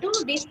equal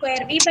to d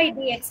square v by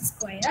dx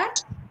square.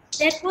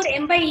 Therefore,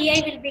 m by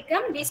ei will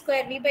become d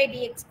square v by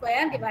dx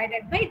square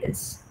divided by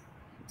this.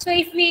 So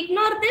if we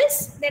ignore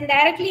this, then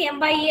directly m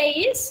by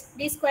ei is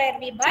d square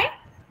v by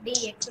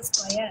dx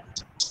square.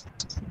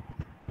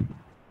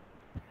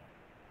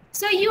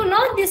 So you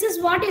know this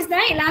is what is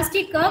the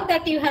elastic curve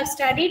that you have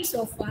studied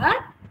so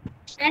far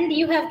and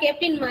you have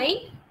kept in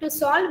mind to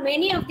solve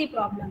many of the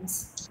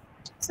problems.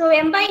 So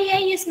m by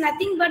ei is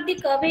nothing but the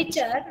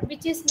curvature,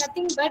 which is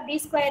nothing but d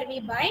square v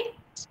by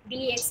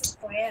dx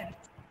square.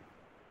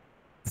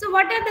 So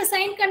what are the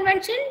sign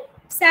convention?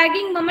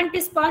 Sagging moment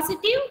is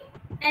positive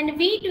and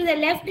v to the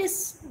left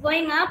is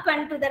going up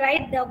and to the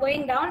right the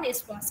going down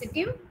is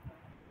positive.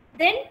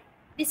 Then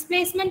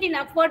displacement in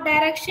upward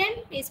direction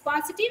is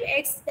positive,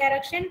 x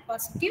direction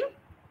positive,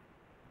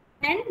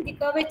 and the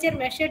curvature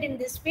measured in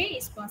this way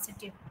is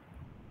positive.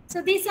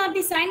 So these are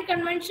the sign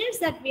conventions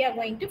that we are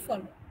going to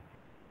follow.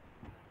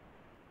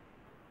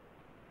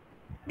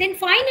 Then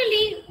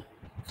finally,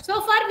 so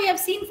far we have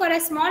seen for a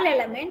small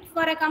element.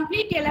 For a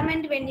complete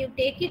element, when you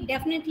take it,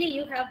 definitely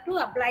you have to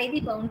apply the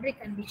boundary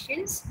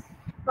conditions.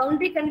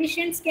 Boundary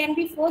conditions can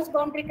be force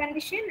boundary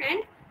condition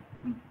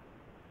and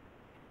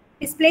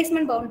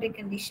displacement boundary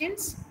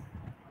conditions.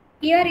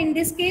 Here in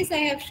this case, I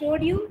have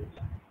showed you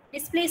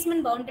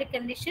displacement boundary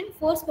condition,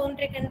 force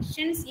boundary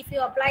conditions if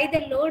you apply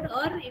the load,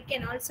 or you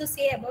can also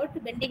say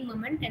about bending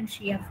moment and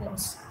shear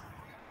force.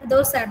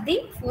 Those are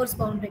the force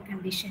boundary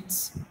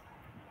conditions.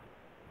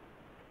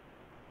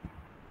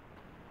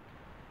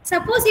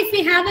 Suppose if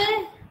we have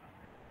a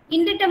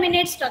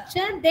indeterminate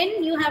structure,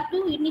 then you have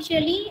to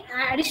initially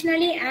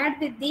additionally add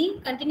with the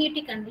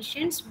continuity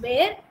conditions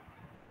where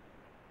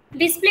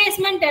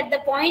displacement at the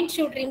point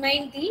should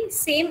remain the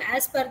same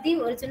as per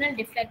the original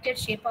deflected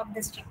shape of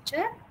the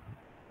structure.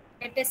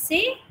 Let us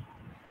say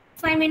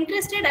if I am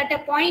interested at a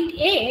point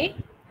A,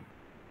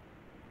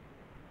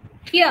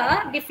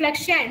 here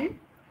deflection,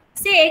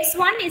 say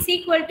x1 is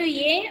equal to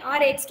A or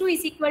x2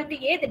 is equal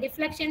to A, the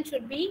deflection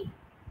should be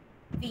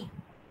V.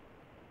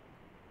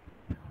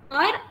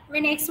 Or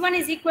when x1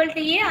 is equal to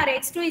A or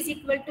x2 is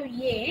equal to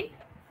A,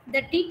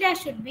 the theta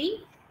should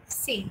be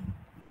same.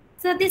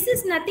 So this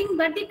is nothing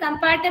but the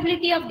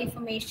compatibility of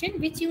deformation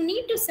which you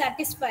need to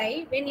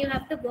satisfy when you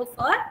have to go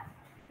for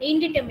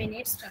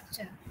indeterminate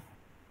structure.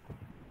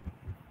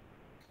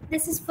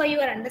 This is for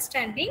your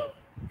understanding.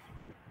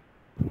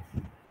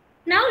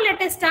 Now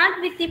let us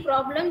start with the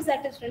problems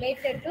that is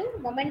related to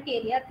moment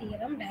area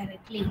theorem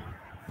directly.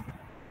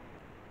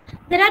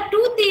 There are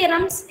two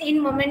theorems in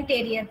moment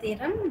area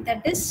theorem,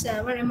 that is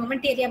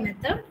moment area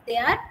method.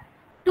 There are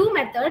two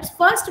methods.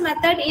 First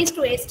method is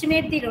to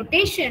estimate the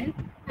rotation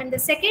and the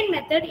second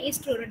method is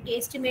to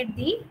estimate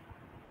the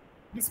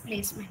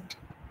displacement.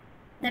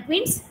 That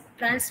means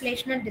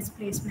translational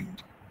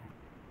displacement.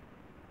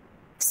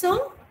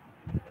 So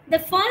the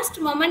first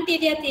moment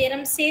area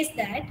theorem says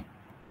that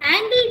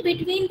angle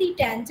between the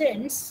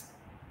tangents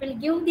will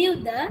give you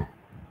the,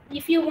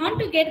 if you want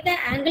to get the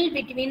angle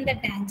between the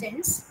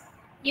tangents,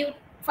 you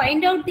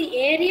find out the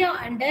area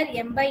under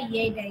M by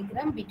A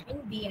diagram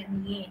between B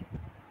and A.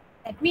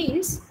 That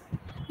means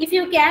if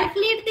you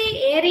calculate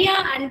the area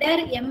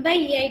under M by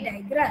A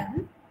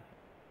diagram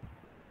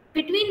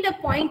between the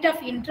point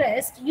of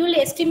interest, you will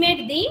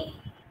estimate the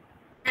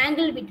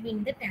angle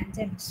between the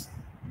tangents.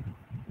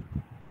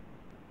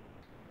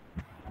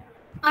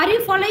 Are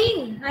you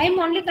following? I am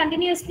only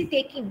continuously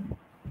taking.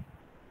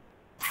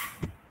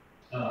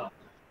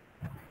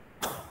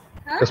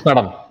 Yes,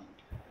 madam.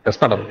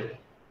 Yes, madam.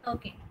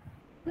 Okay.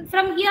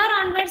 From here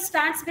onwards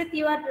starts with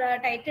your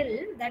title,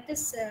 that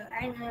is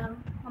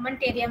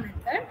moment area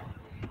method.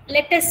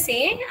 Let us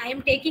say I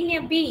am taking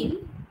a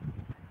beam.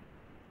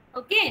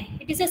 Okay,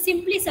 it is a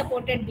simply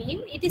supported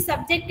beam. It is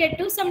subjected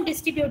to some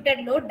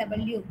distributed load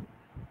W.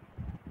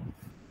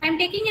 I am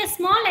taking a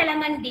small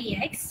element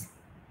dx,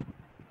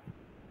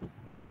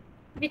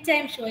 which I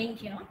am showing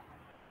here.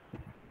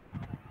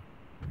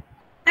 And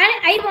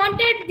I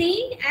wanted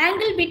the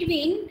angle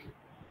between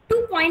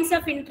 2 points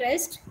of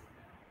interest,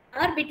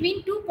 or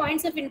between 2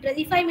 points of interest.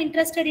 If I am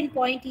interested in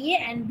point A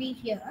and B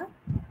here,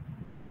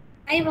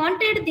 I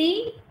wanted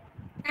the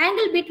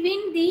angle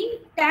between the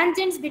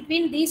tangents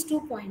between these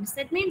 2 points.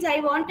 That means I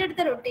wanted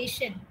the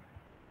rotation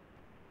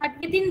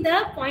within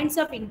the points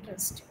of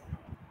interest.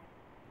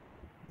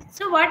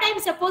 So what I am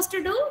supposed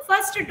to do?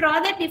 First, draw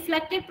the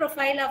deflected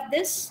profile of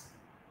this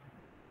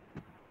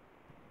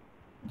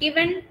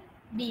given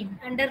beam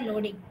under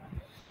loading.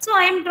 So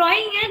I am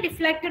drawing a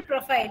deflected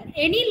profile.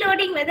 Any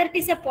loading, whether it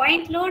is a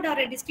point load or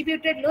a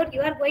distributed load,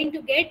 you are going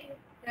to get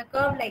a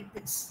curve like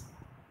this.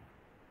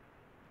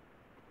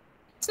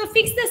 So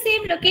fix the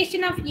same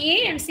location of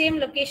A and same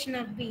location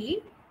of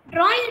B.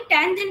 Draw a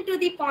tangent to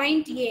the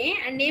point A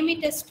and name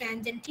it as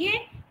tangent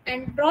A,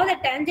 and draw the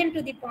tangent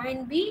to the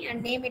point B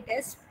and name it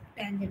as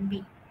tangent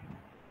B.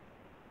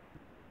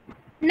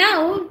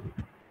 Now,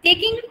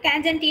 taking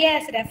tangent A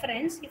as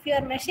reference, if you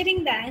are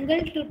measuring the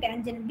angle to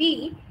tangent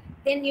B,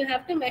 then you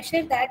have to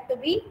measure that to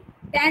be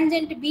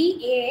tangent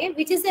BA,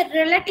 which is a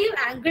relative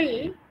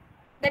angle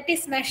that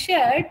is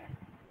measured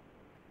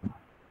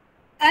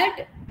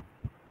at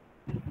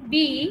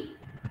B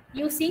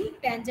using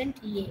tangent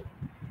A.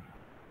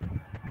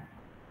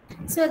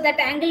 So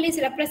that angle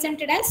is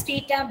represented as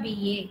theta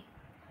BA.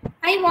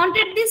 I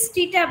wanted this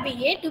theta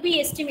BA to be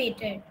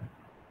estimated.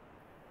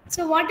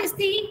 So what is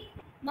the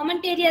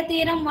moment area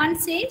theorem? One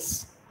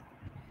says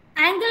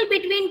angle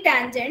between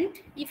tangent,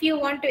 if you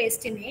want to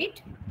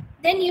estimate,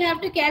 then you have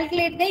to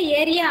calculate the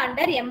area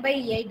under M by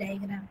A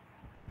diagram.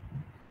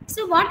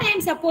 So what I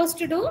am supposed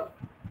to do?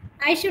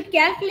 I should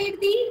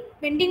calculate the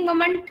bending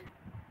moment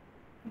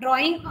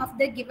drawing of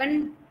the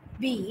given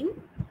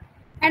beam,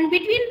 and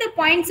between the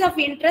points of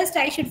interest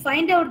I should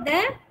find out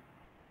the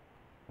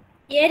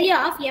area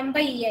of M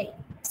by A.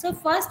 So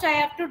first I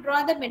have to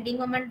draw the bending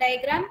moment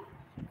diagram,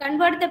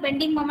 convert the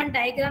bending moment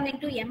diagram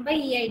into M by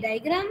A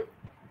diagram,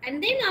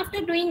 and then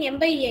after doing M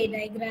by A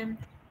diagram,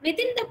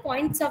 within the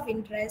points of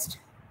interest,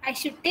 I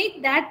should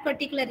take that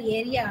particular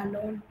area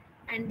alone,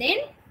 and then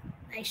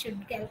I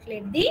should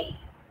calculate the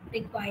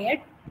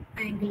required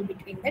angle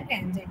between the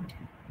tangent.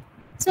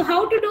 So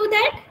how to do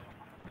that?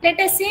 Let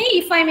us say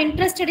if I am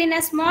interested in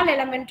a small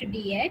element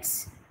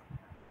dx,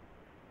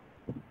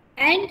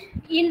 and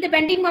in the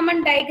bending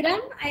moment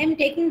diagram, I am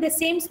taking the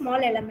same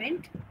small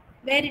element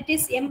where it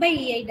is m by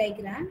ei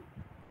diagram.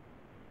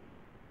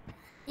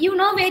 You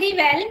know very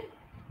well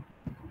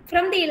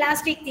from the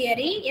elastic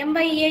theory, m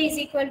by ei is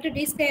equal to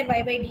d square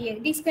y by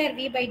dx, d square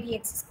v by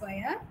dx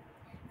square.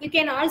 You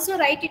can also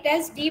write it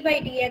as d by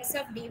dx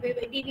of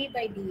dv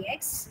by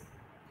dx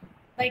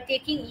by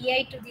taking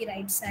ei to the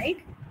right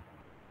side.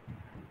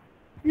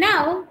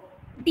 Now,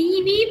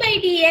 dv by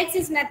dx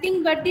is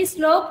nothing but the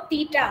slope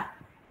theta.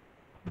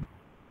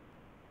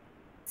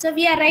 So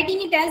we are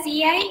writing it as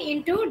ei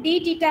into d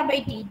theta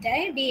by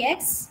theta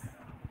dx,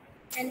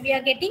 and we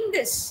are getting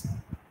this.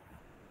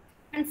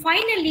 And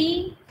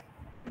finally,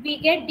 we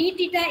get d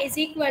theta is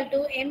equal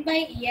to m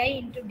by ei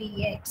into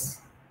dx.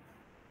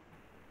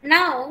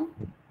 Now,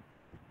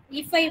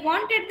 if I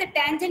wanted the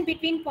tangent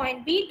between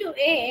point B to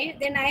A,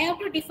 then I have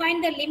to define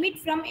the limit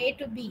from A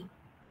to B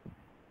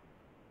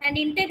and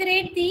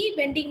integrate the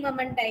bending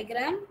moment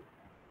diagram,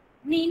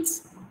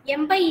 means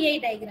m by ei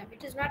diagram.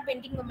 It is not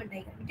bending moment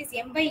diagram, it is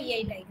m by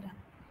ei diagram.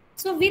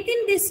 So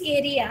within this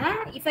area,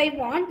 if I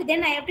want,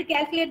 then I have to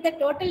calculate the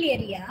total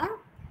area,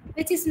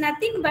 which is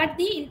nothing but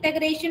the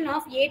integration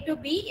of A to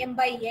B m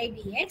by ei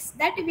dx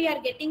that we are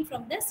getting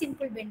from the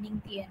simple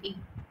bending theory.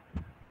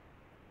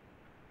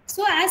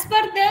 So as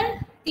per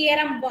the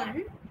theorem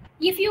 1,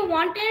 if you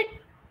wanted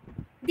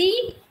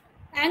the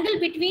angle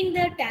between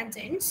the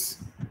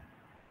tangents,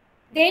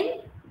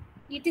 then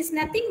it is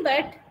nothing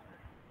but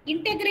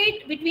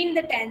integrate between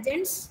the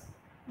tangents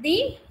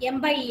the m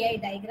by ei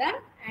diagram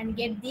and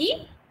get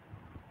the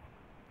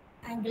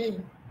angle.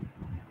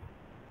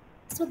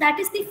 So that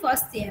is the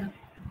first theorem.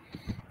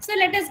 So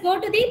let us go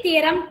to the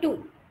theorem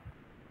 2.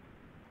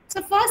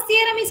 So first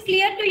theorem is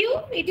clear to you.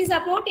 It is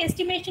about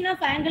estimation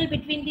of angle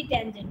between the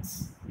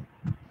tangents.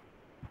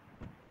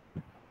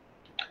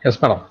 Yes,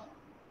 madam.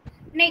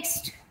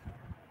 Next,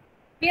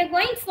 we are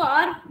going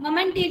for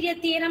moment area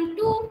theorem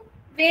 2,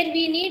 where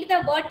we need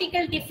the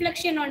vertical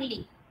deflection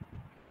only.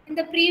 In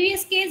the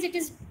previous case, it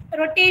is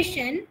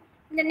rotation.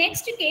 In the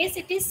next case,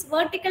 it is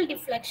vertical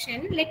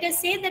deflection. Let us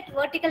say that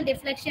vertical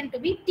deflection to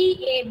be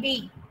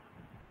TAB.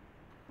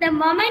 The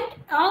moment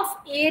of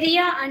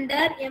area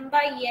under m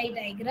by ei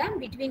diagram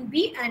between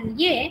B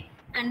and A,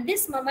 and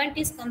this moment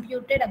is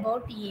computed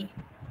about A.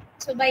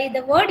 So by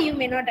the word you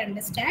may not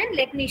understand.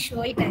 Let me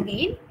show it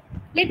again.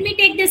 Let me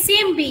take the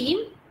same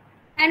beam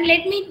and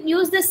let me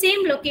use the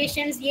same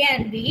locations A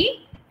and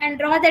B and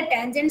draw the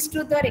tangents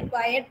to the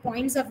required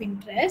points of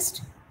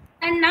interest.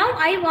 And now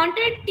I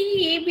wanted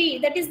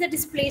TAB, that is the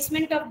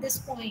displacement of this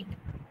point.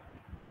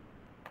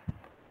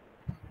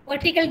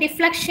 Vertical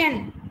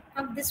deflection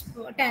of this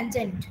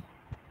tangent.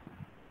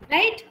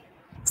 Right?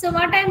 So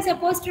what I am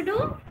supposed to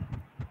do?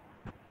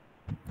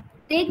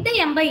 Take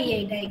the m by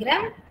ei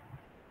diagram,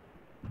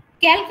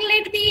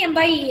 calculate the m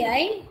by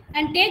ei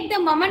and take the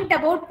moment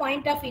about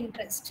point of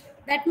interest.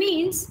 That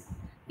means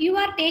you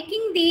are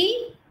taking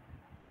the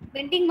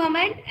bending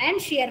moment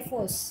and shear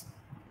force,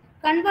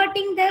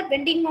 converting the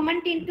bending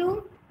moment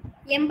into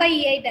m by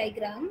ei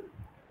diagram.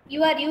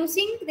 You are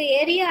using the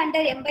area under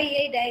m by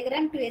ei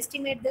diagram to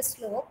estimate the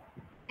slope,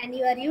 and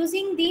you are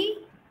using the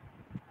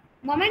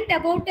moment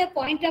about a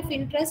point of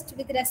interest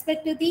with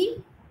respect to the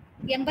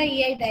m by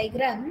ei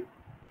diagram,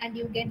 and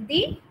you get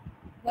the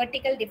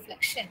vertical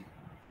deflection.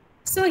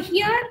 So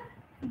here,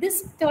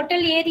 this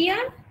total area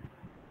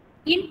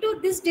into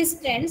this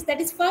distance, that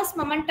is first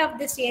moment of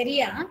this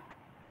area,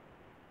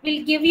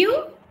 will give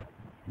you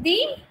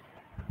the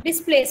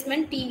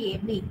displacement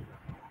TAB.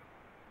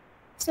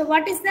 So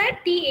what is that?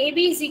 TAB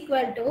is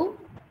equal to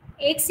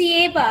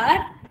XA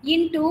bar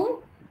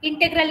into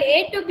integral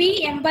A to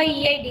B m by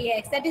ei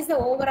dx. That is the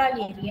overall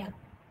area.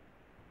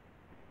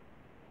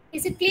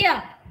 Is it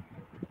clear?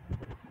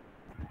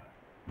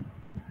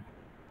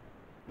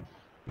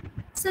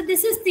 So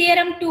this is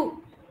theorem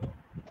 2.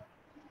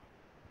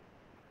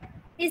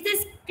 Is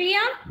this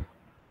clear?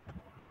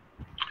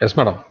 Yes,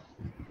 madam.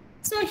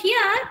 So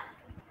here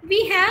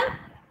we have,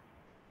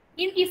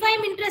 if I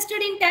am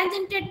interested in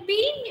tangent at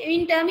B,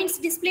 in means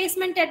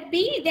displacement at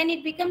B, then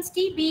it becomes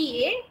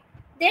TBA.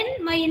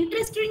 Then my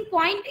interesting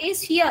point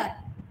is here.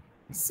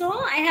 So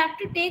I have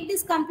to take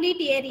this complete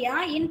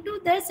area into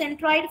the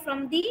centroid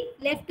from the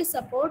left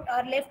support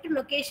or left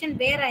location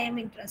where I am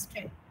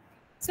interested.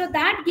 So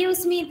that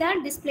gives me the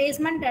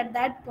displacement at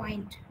that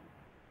point.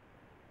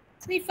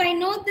 So if I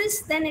know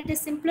this, then it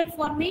is simpler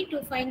for me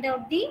to find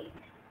out the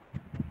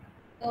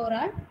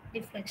overall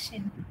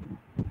deflection.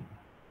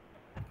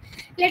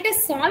 Let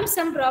us solve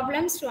some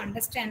problems to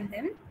understand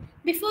them.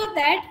 Before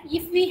that,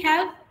 if we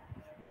have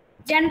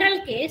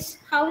general case,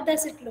 how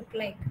does it look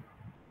like?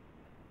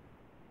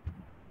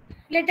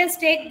 Let us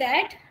take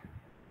that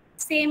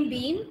same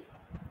beam.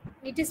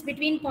 It is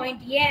between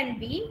point A and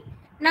B.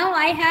 Now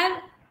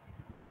I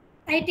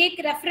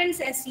take reference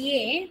as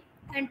A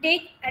and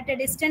take at a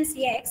distance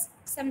x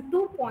some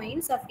 2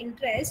 points of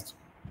interest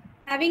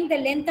having the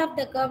length of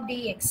the curve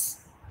dx.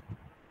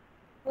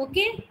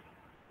 Okay.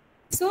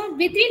 So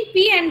between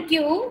P and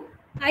Q,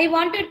 I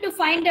wanted to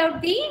find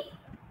out the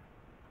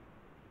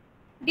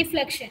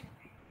deflection.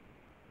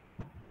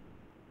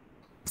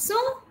 So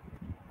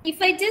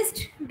if I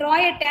just draw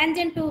a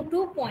tangent to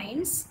 2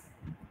 points,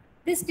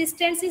 this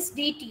distance is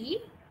dt,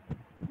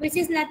 which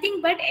is nothing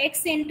but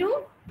x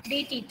into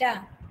d theta.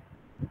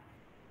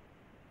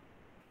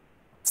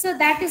 So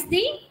that is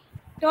the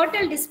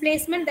total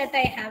displacement that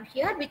I have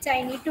here, which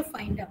I need to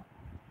find out.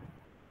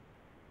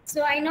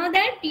 So I know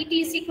that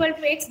dt is equal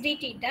to x d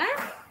theta,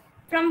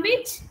 from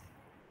which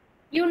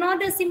you know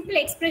the simple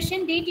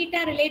expression d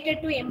theta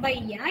related to m by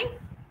ei,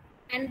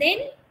 and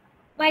then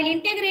while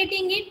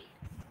integrating it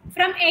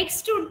from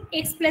x to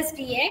x plus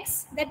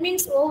dx, that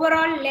means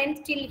overall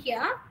length till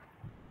here,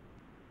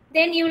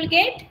 then you will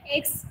get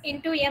x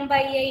into m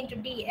by a into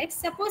dx.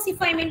 Suppose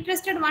if I am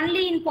interested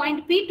only in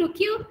point P to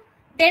Q,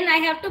 then I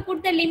have to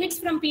put the limits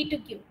from P to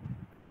Q.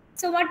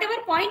 So whatever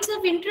points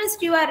of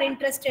interest you are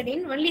interested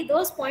in, only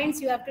those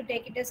points you have to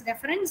take it as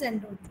reference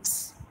and do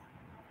this.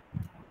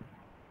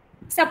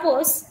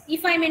 Suppose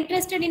if I am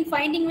interested in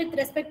finding with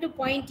respect to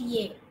point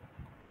A,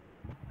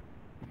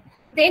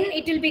 then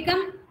it will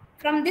become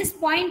from this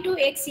point to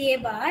x a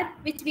bar,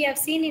 which we have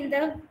seen in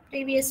the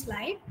previous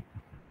slide.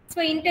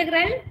 So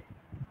integral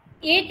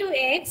a to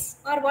x,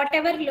 or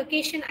whatever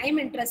location I am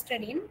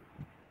interested in,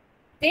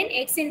 then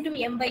x into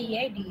m by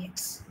ei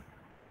dx.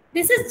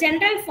 This is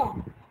general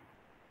form.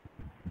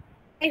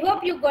 I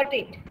hope you got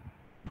it.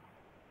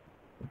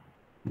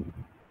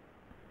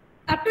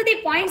 Up to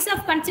the points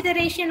of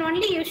consideration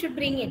only you should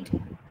bring it.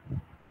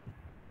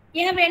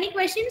 You have any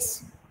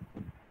questions?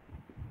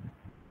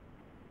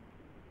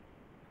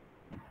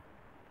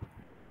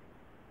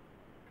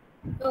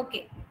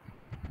 Okay.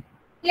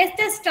 Let's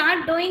just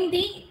start doing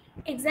the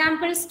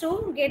examples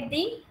to get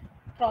the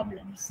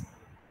problems.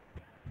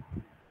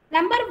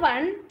 Number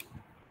 1,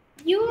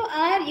 you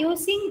are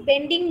using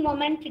bending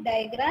moment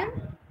diagram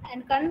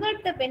and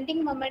convert the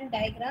bending moment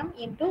diagram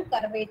into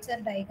curvature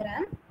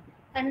diagram,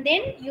 and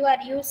then you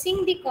are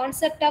using the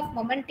concept of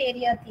moment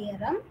area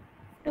theorem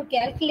to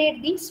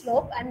calculate the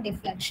slope and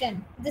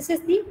deflection. This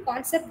is the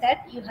concept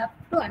that you have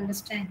to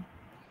understand.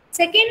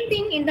 Second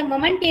thing, in the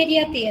moment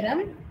area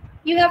theorem,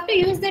 you have to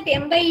use that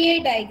m by a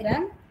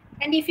diagram,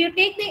 and if you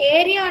take the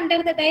area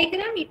under the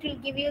diagram, it will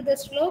give you the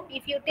slope.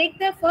 If you take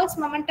the first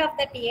moment of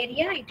that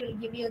area, it will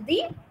give you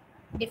the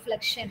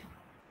deflection.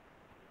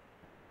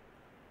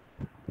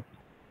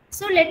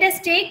 So let us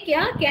take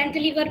a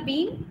cantilever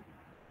beam.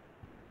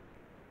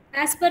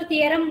 As per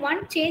theorem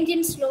 1, change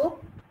in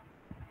slope,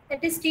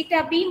 that is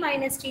theta b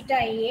minus theta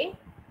a,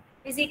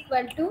 is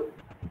equal to,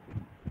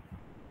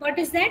 what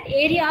is that?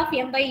 Area of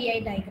m by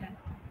ei diagram.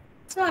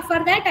 So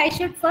for that, I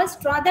should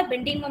first draw the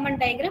bending moment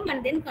diagram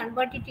and then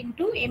convert it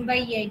into m by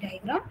ei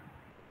diagram.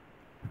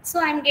 So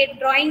I am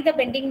drawing the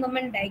bending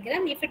moment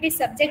diagram. If it is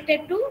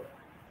subjected to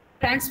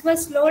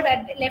transverse load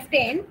at the left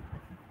end,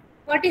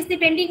 what is the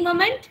bending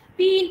moment?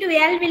 P into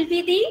L will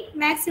be the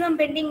maximum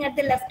bending at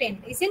the left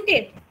end, isn't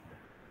it?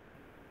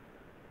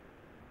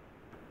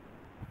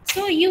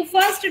 So you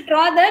first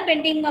draw the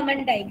bending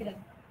moment diagram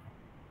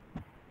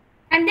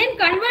and then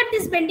convert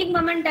this bending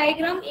moment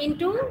diagram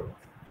into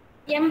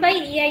m by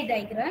ei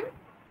diagram,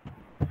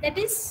 that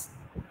is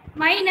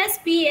minus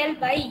PL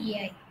by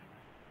ei.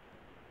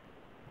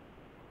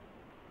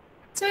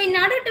 So in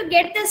order to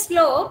get the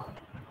slope,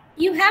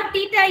 you have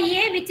theta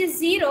a, which is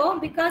 0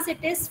 because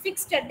it is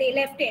fixed at the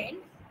left end,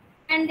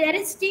 and there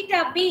is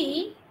theta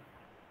b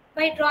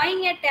by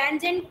drawing a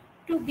tangent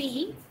to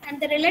b,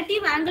 and the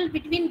relative angle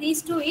between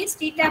these two is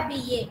theta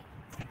ba,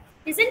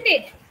 isn't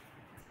it?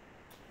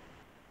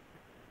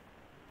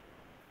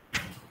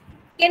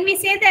 Can we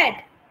say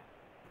that?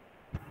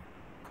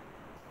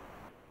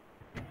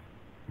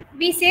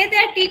 We say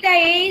that theta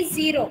a is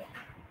 0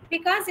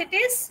 because it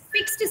is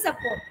fixed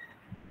support.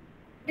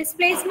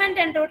 Displacement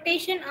and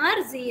rotation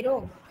are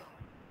 0.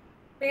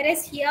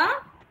 Whereas here,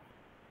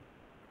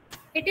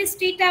 it is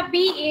theta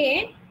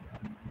ba,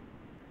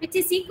 which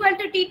is equal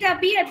to theta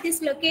b at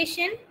this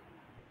location,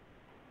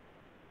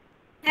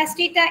 as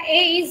theta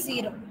a is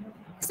 0.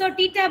 So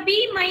theta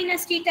b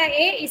minus theta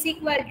a is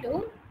equal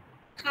to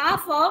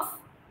half of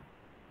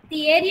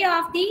the area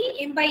of the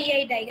m by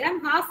ei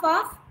diagram, half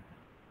of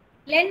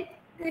length,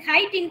 the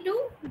height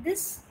into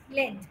this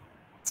length.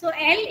 So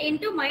L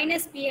into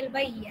minus PL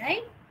by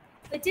ei,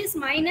 which is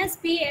minus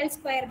PL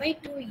square by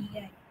 2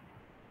 ei.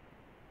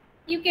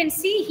 You can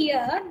see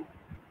here,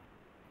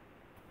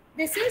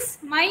 this is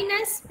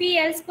minus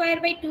PL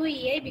square by 2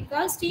 ei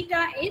because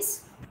theta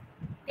is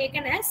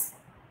taken as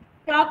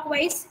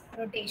clockwise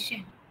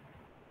rotation.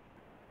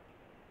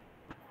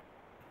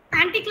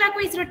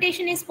 Anti-clockwise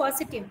rotation is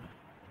positive.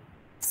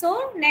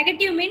 So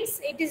negative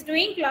means it is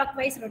doing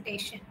clockwise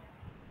rotation.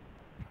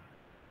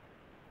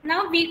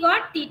 Now we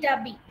got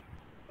theta b.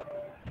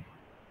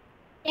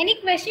 Any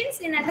questions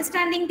in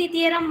understanding the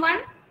theorem 1?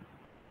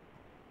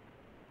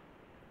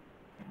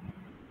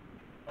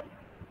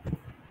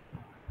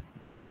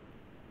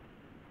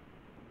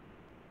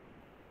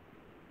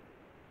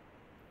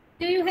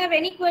 Do you have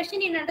any question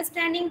in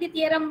understanding the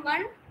theorem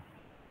 1?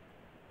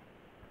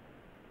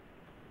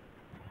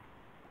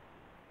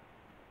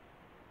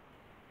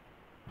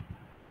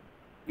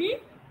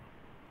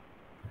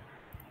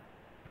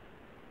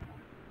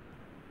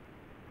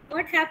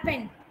 What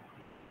happened?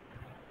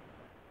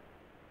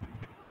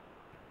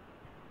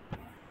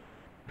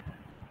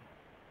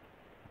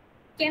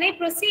 Can I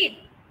proceed?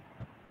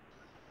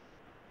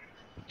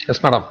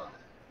 Yes, madam.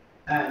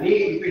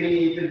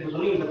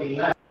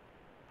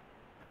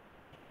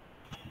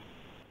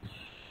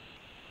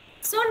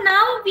 So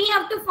now we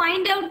have to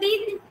find out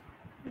the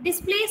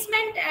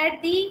displacement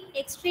at the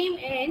extreme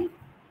end,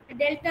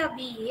 delta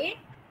VA,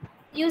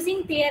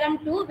 using theorem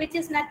 2, which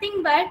is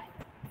nothing but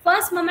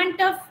first moment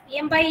of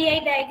M by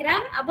EI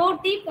diagram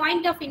about the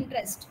point of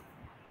interest.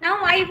 Now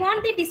I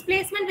want the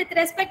displacement with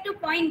respect to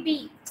point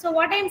B. So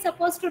what I am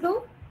supposed to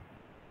do?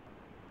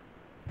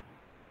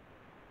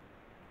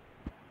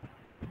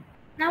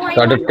 Now I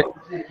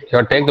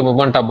take the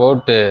moment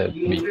about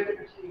B.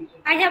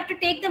 I have to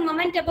take the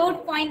moment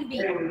about point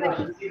B.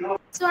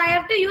 So I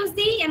have to use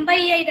the M by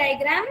EI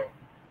diagram.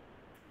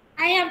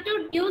 I have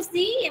to use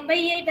the M by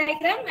EI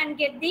diagram and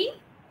get the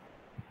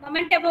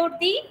moment about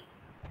the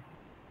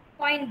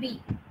point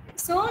B.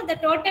 So the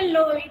total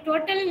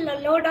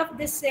load of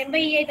this M by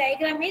EI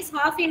diagram is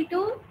half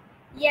into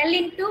L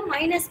into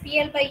minus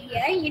PL by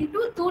EI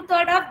into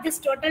 2/3 of this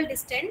total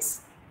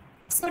distance.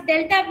 So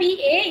delta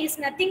BA is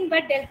nothing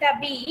but delta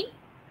B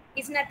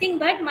is nothing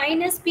but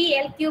minus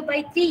PLQ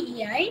by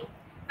 3 EI.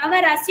 Our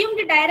assumed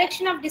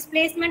direction of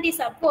displacement is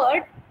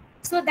upward,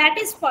 so that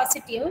is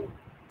positive.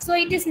 So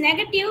it is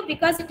negative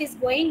because it is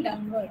going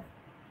downward.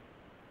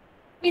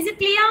 Is it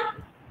clear?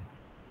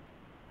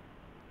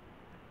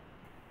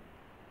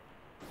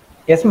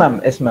 Yes, ma'am.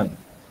 Yes, ma'am.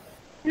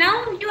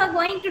 Now you are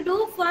going to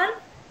do for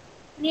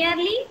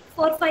nearly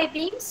 4-5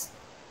 beams,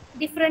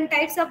 different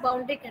types of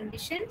boundary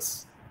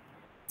conditions.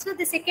 So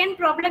the second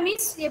problem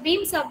is a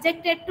beam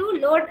subjected to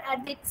load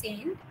at its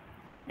end.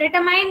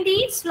 Determine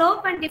the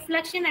slope and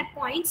deflection at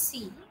point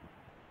C,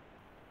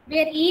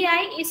 where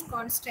EI is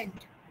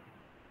constant.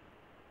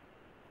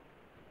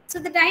 So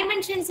the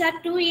dimensions are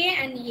 2A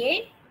and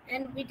A,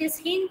 and it is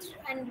hinge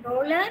and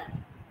roller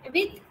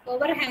with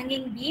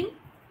overhanging beam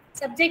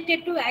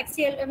subjected to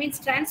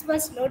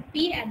transverse load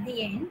P at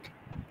the end.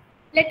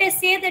 Let us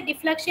say the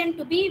deflection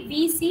to be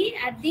VC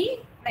at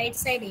the right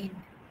side end.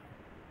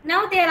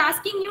 Now they are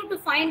asking you to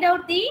find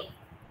out the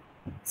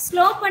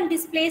slope and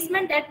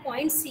displacement at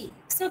point C.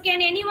 So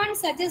can anyone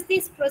suggest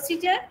this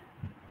procedure?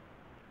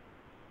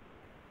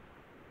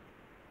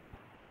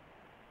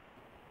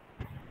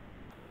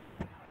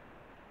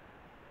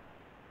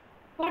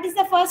 What is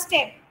the first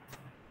step?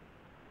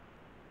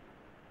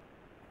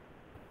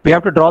 We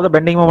have to draw the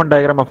bending moment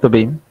diagram of the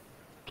beam.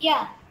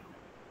 Yeah.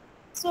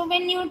 So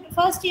when you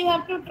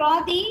have to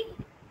draw the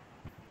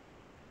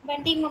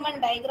bending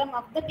moment diagram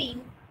of the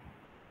beam.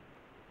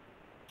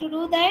 To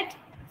do that,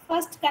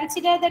 first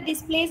consider the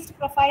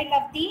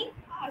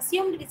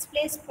assumed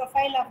displaced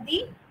profile of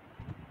the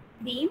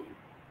beam.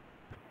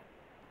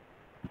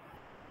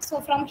 So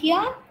from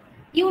here,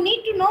 you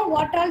need to know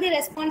what are the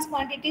response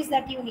quantities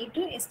that you need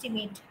to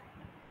estimate.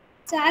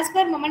 So as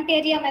per moment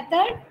area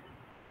method,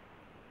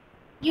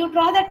 you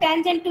draw the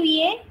tangent to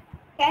A,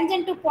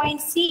 tangent to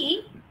point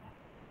C,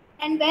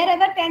 and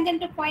wherever tangent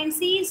to point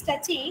C is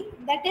touching,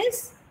 that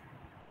is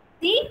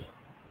the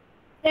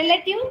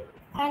relative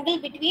angle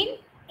between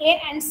A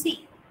and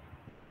C.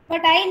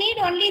 But I need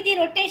only the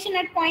rotation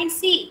at point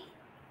C.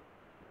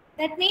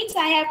 That means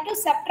I have to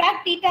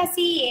subtract theta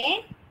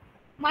CA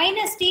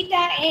minus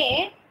theta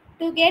A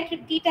to get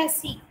theta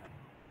C.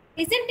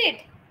 Isn't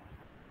it?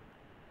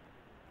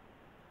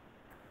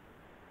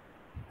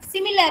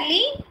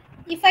 Similarly,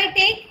 if I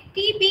take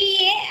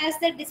TBA as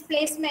the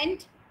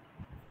displacement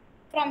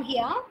from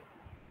here,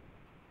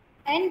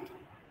 and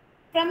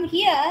from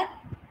here,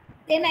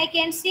 then I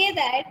can say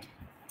that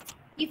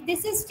if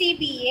this is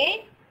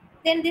TBA,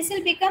 then this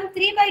will become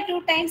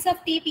 3/2 times of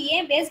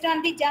TBA based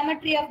on the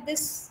geometry of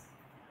this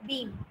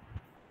beam.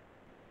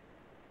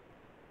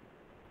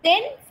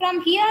 Then from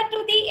here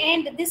to the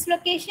end, this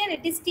location,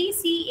 it is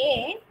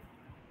TCA.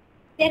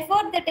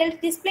 Therefore, the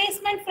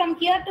displacement from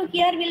here to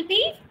here will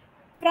be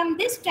from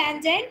this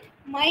tangent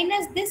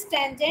minus this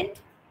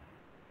tangent.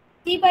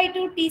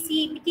 3/2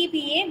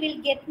 TBA will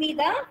get me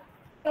the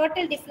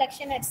total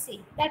deflection at C.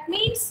 That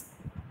means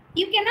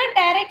you cannot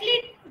directly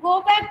go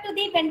back to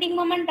the bending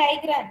moment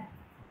diagram.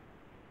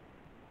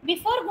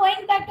 Before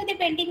going back to the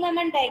bending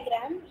moment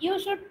diagram, you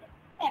should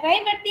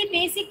arrive at the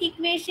basic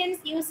equations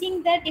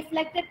using the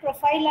deflected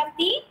profile of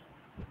the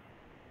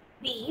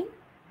beam,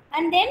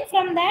 and then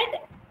from that,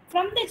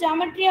 from the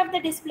geometry of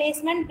the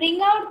displacement,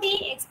 bring out the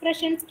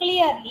expressions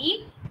clearly,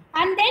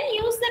 and then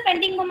use the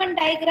bending moment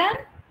diagram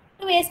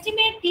to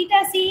estimate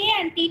theta CA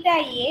and theta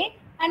A,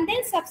 and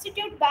then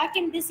substitute back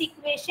in this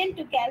equation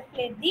to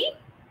calculate the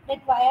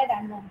required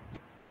unknown.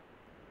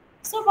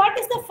 So what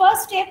is the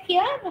first step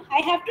here? I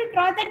have to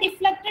draw the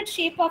deflected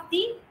shape of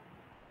the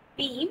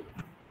beam.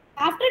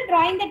 After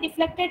drawing the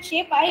deflected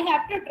shape, I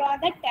have to draw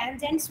the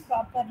tangents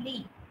properly.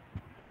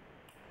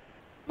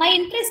 My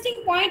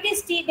interesting point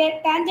is the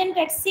tangent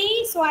at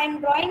C, so I am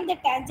drawing the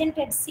tangent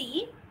at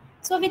C.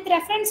 So with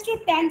reference to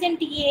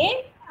tangent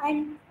A, I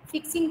am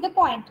fixing the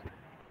point.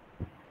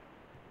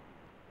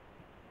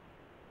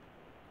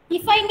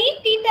 If I need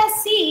theta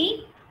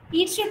C,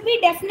 it should be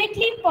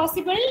definitely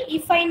possible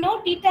if I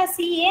know theta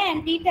CA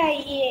and theta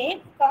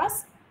A,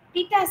 because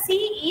theta C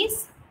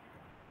is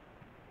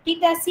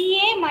theta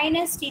CA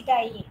minus theta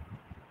A.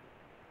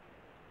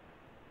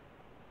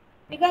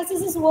 Because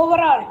this is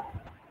overall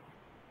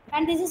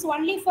and this is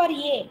only for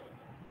A.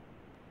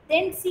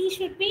 Then C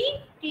should be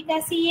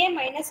theta CA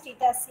minus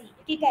theta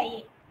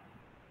A.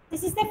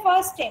 This is the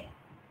first step.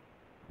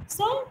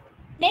 So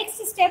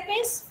next step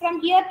is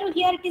from here to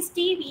here it is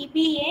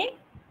TBA.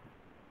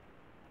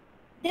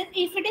 Then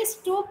if it is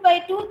 2 by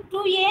 2,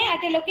 2A,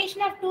 at a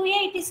location of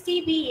 2A it is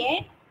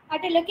TBA.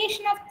 At a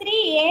location of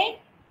 3A,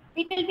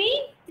 it will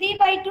be 3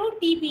 by 2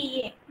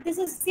 TBA. This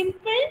is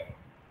simple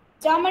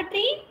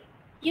geometry.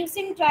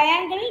 Using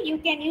triangle, you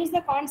can use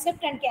the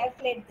concept and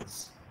calculate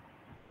this.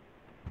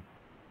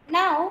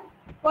 Now,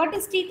 what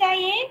is theta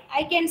A?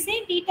 I can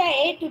say theta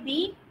A to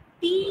be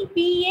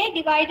TBA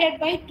divided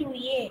by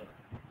 2A.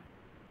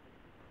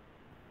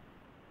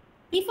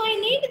 If I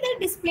need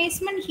the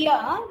displacement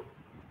here,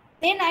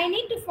 then I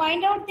need to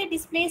find out the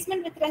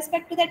displacement with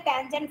respect to the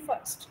tangent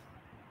first.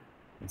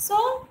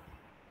 So,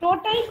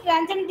 total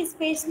tangent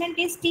displacement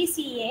is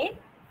TCA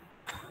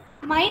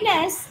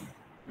minus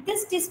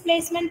this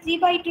displacement 3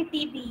 by 2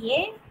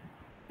 TBA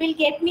will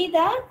get me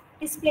the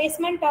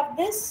displacement of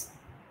this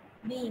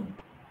beam.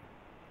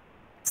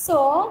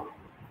 So,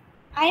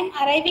 I am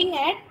arriving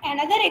at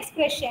another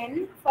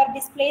expression for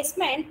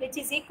displacement which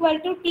is equal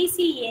to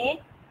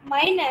TCA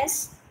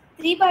minus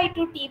 3 by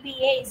 2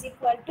 TBA is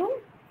equal to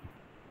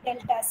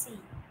delta C.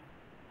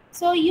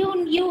 So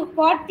you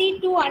got the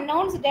two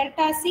unknowns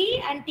delta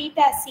C and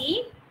theta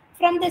C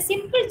from the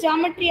simple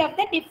geometry of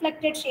the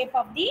deflected shape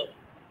of the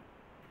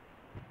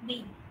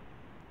beam.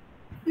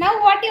 Now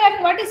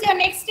what is your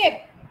next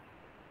step?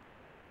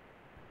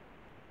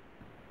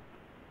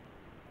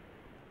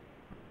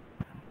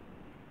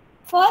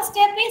 First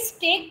step is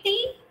take the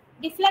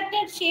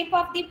deflected shape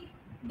of the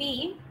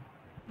beam,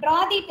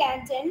 draw the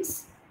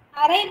tangents,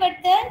 arrive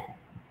at the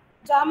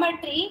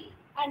geometry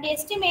and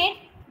estimate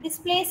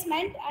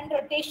displacement and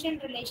rotation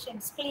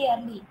relations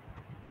clearly.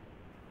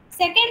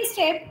 Second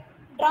step,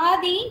 draw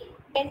the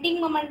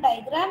bending moment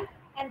diagram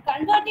and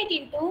convert it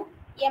into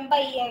M by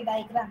EI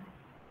diagram.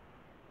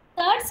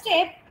 Third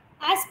step,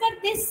 as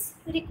per this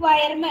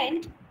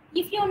requirement,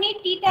 if you need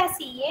theta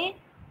CA,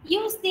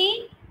 use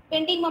the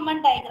bending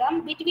moment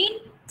diagram between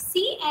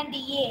C and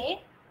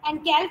A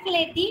and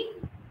calculate the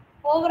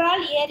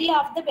overall area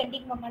of the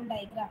bending moment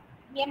diagram,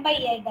 M by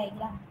EI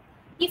diagram.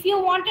 If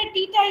you wanted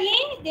theta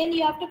A, then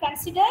you have to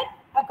consider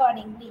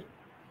accordingly.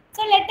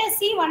 So let us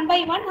see one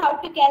by one how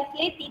to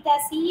calculate theta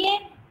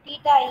CA,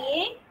 theta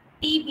A,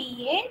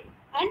 TBA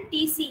and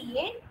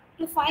TCA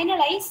to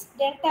finalize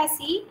delta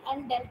C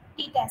and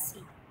theta C.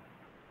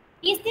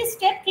 Is this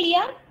step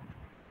clear?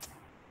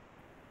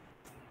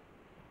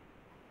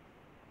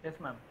 Yes,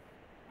 ma'am.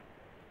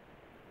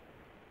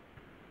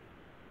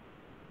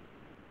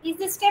 Is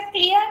this step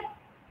clear?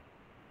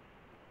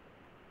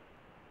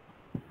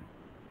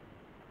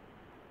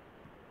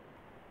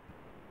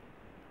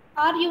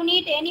 Or you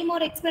need any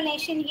more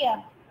explanation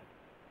here?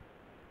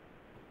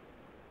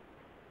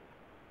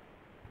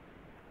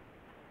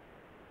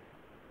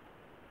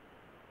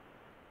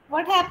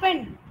 What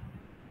happened?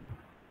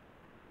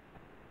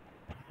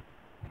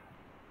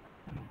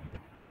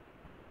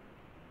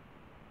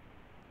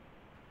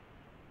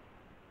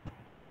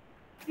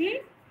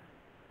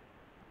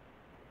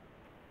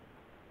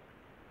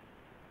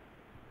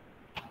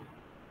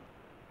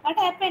 What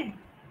happened?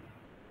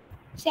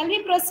 Shall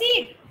we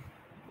proceed?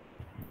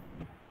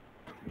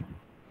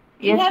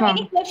 Do you have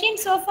any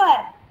questions so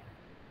far?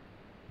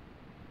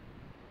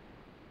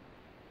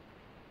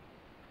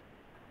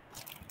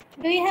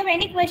 Do you have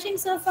any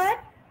questions so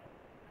far?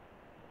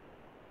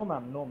 No,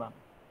 ma'am. No, ma'am.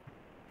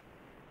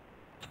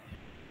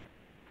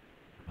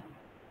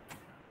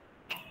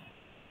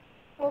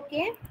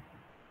 Okay.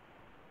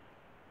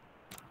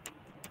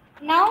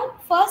 Now,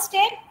 first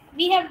step,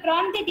 we have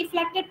drawn the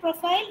deflected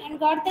profile and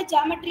got the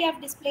geometry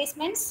of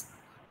displacements.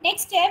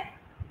 Next step,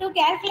 to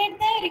calculate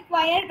the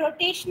required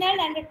rotational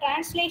and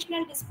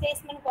translational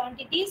displacement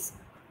quantities,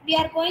 we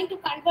are going to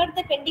convert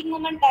the bending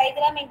moment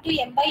diagram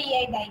into M by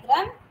EI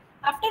diagram.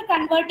 After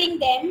converting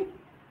them,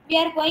 we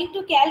are going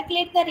to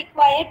calculate the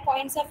required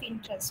points of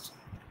interest.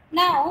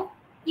 Now,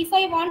 if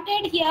I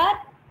wanted here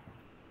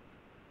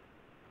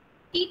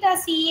theta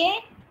CA,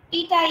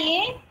 theta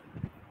A,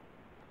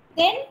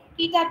 then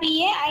theta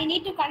BA, I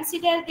need to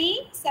consider the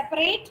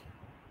separate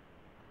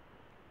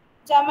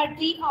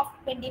geometry of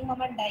bending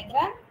moment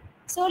diagram.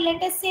 So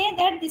let us say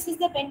that this is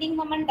the bending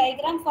moment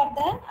diagram for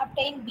the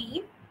obtained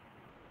beam,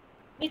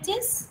 which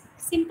is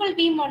simple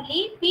beam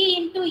only. P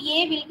into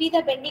A will be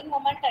the bending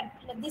moment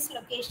at this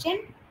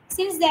location.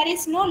 Since there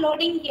is no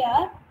loading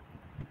here,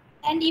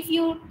 and if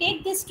you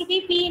take this to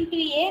be P into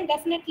A,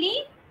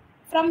 definitely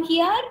from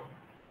here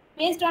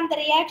Based on the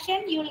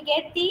reaction, you will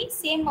get the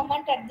same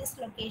moment at this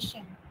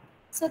location.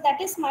 So that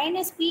is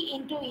minus P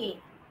into A.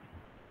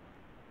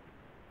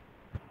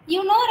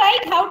 You know,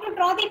 right, how to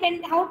draw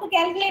the how to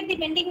calculate the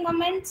bending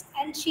moments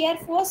and shear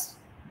force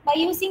by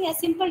using a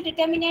simple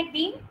determinate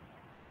beam.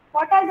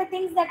 What are the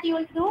things that you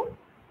will do?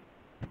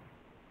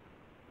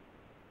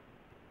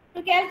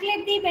 To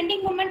calculate the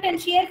bending moment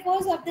and shear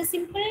force of the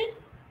simple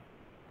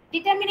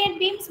determinate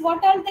beams,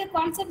 what are the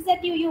concepts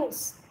that you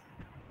use?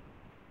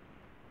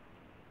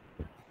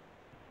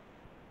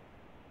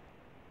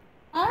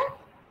 Huh?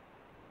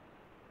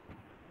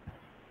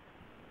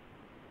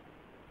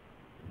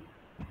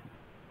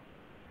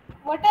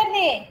 What are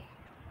they?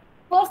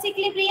 Force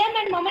equilibrium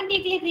and moment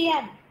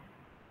equilibrium.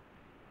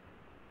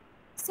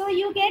 So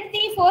you get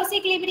the force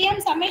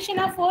equilibrium summation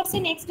of force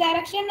in x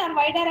direction or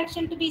y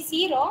direction to be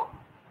 0.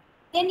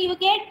 Then you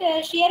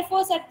get shear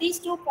force at these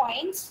 2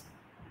 points.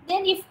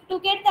 Then if to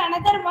get the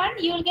another one,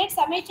 you will get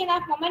summation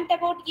of moment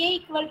about A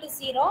equal to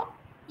 0.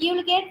 You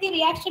will get the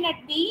reaction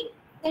at B.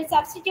 Then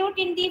substitute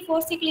in the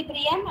force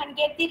equilibrium and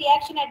get the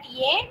reaction at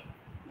A.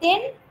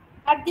 Then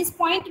at this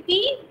point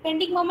B,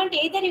 bending moment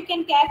either you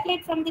can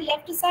calculate from the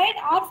left side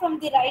or from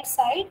the right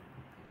side.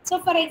 So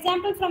for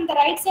example, from the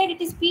right side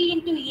it is P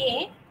into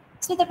A.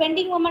 So the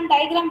bending moment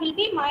diagram will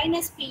be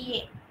minus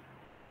PA.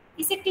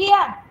 Is it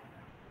clear?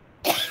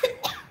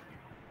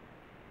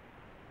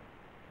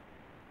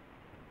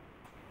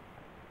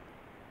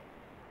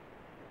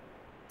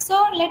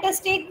 So let us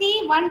take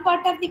the one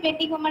part of the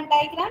bending moment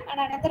diagram and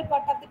another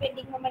part of the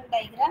bending moment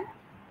diagram.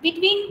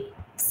 Between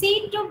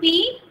C to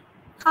B,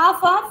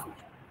 half of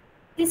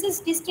this is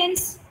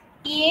distance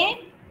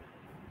A.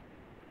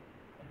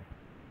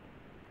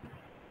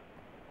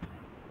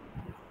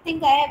 I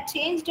think I have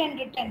changed and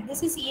written.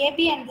 This is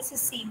AB and this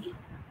is CB.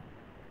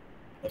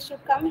 This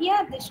should come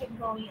here, this should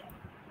go here.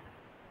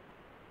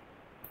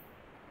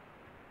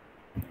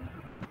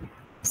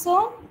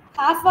 So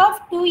half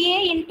of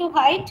 2A into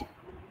height,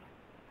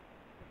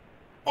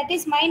 that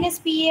is minus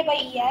PA by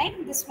EI,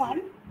 this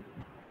one,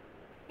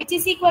 which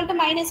is equal to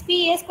minus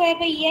PA square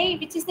by EI,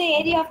 which is the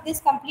area of this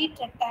complete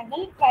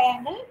rectangle,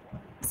 triangle.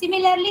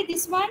 Similarly,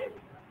 this one,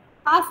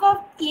 half of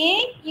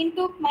A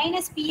into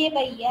minus PA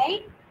by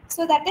EI,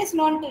 so that is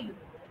known to you.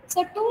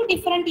 So two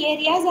different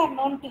areas are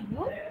known to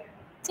you.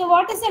 So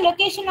what is the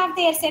location of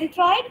their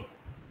centroid?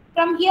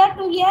 From here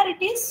to here,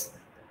 it is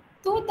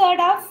 1/3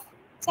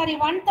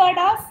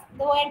 of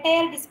the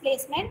entire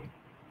displacement.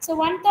 So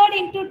 1/3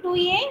 into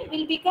 2A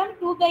will become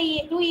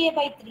 2A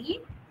by 3.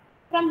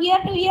 From here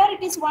to here,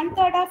 it is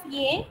 1/3 of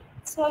A.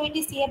 So it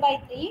is A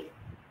by 3.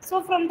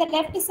 So from the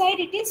left side,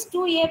 it is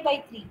 2A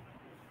by 3.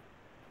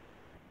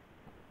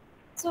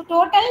 So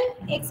total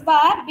X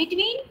bar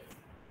between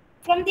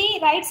from the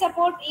right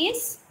support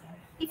is,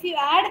 if you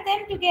add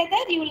them together,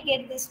 you will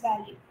get this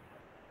value.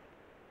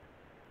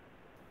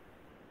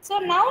 So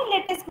now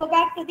let us go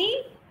back to the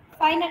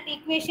final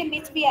equation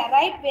which we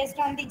arrived based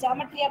on the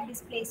geometry of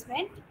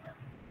displacement.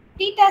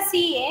 Theta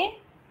CA,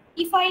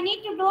 if I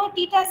need to do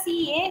theta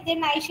CA,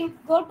 then I should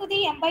go to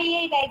the M by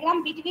A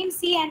diagram between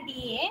C and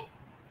A,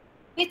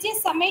 which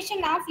is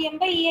summation of M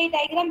by A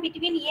diagram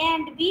between A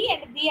and B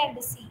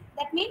and C.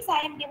 That means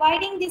I am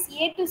dividing this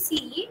A to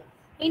C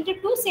into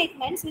two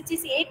segments, which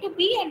is A to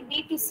B and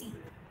B to C.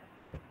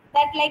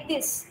 That like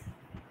this,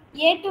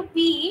 A to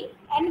B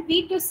and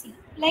B to C.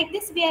 Like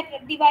this we are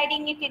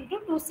dividing it into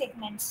two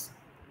segments.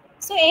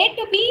 So A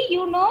to B,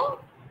 you know,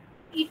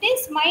 it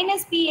is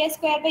minus PA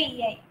square by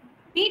EI.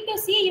 B to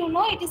C, you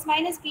know, it is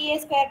minus PA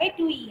square by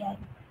 2EI.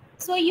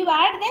 So you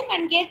add them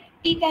and get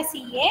theta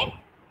CA,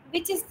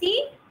 which is the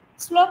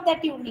slope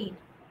that you need.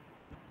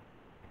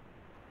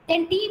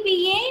 Then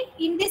TBA,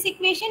 in this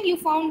equation you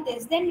found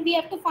this. Then we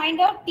have to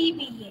find out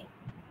TBA.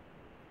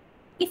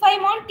 If I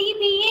want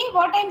TBA,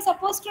 what I am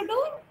supposed to do?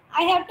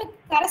 I have to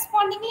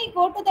correspondingly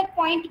go to that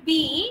point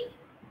B.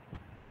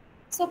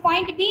 So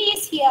point B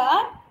is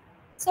here.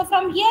 So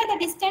from here the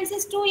distance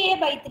is 2A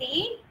by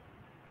 3.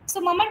 So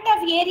moment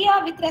of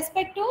area with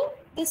respect to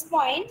this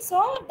point.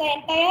 So the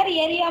entire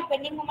area of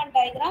bending moment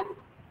diagram,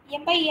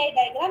 M by A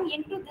diagram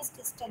into this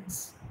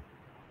distance.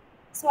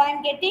 So I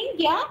am getting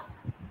here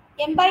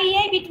M by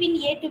A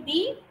between A to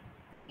B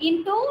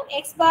into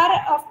X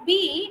bar of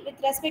B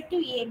with respect to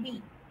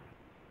AB.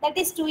 That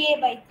is 2A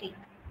by 3.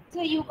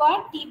 So you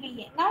got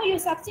TBA. Now you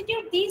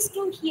substitute these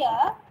two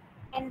here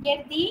and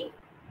get the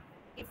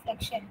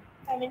deflection,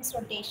 I mean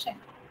rotation.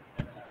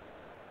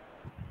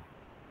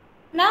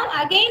 Now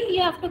again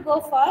you have to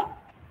go for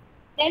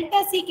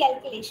delta C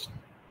calculation.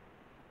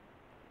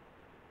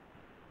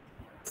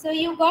 So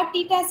you got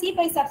theta C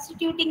by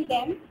substituting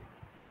them.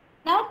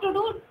 Now to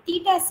do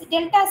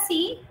delta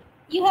C,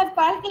 you have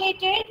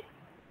calculated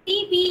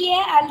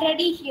TBA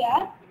already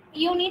here.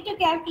 You need to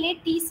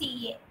calculate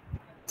TCA.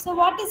 So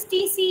what is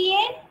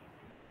TCA?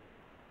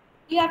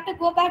 You have to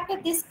go back to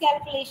this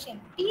calculation.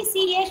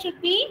 TCA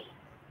should be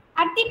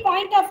at the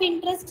point of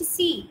interest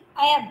C,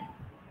 I am.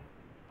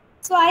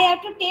 So I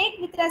have to take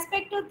with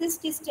respect to this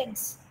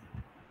distance.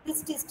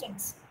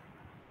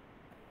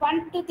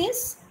 1 to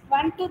this,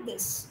 1 to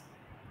this.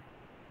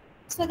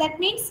 So that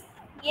means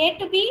A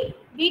to B,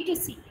 B to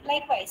C,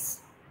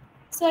 likewise.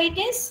 So it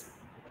is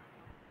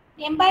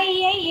M by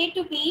EI A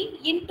to B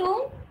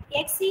into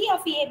XC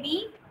of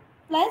AB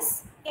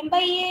plus M by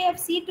EI of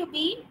C to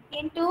B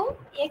into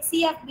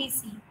XC of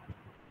BC.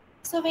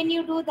 So when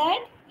you do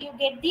that, you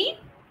get the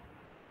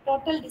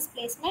total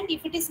displacement.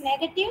 If it is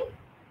negative,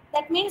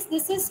 that means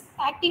this is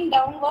acting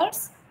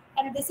downwards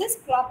and this is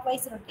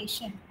clockwise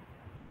rotation.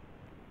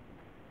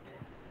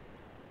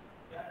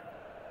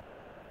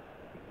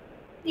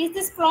 Is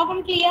this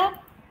problem clear?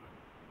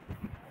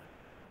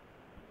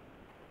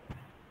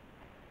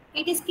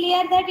 It is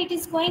clear that it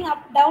is going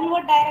up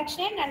downward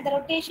direction and the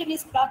rotation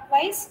is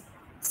clockwise.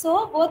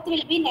 So both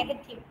will be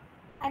negative.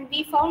 And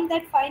we found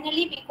that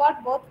finally we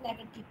got both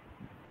negative.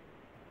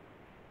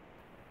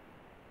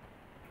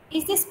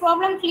 Is this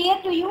problem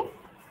clear to you?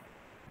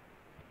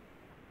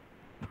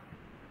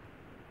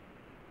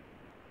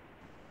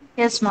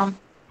 Yes, ma'am.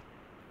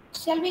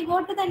 Shall we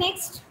go to the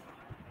next?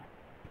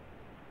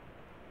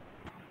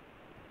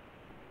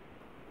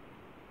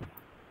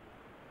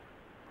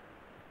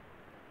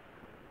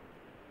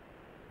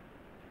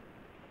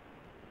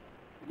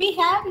 We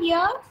have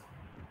here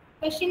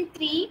question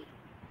 3.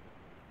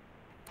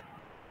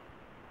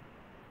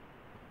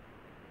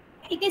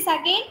 It is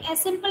again a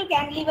simple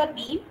cantilever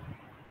beam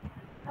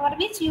for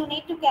which you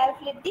need to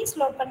calculate the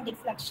slope and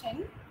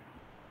deflection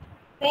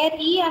where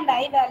E and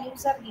I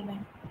values are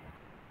given.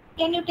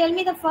 Can you tell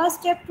me the first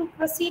step to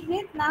proceed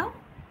with now?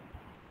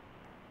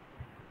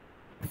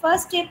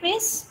 First step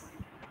is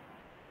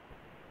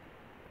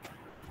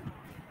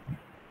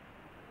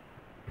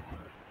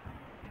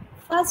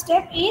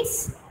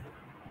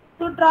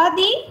to draw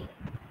the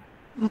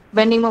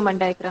Bending moment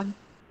diagram.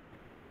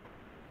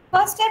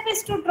 first step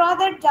is to draw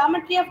the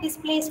geometry of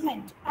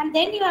displacement, and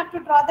then you have to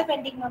draw the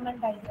bending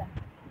moment diagram.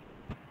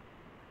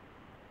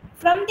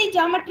 From the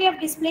geometry of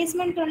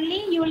displacement only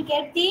you will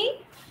get the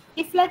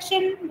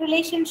deflection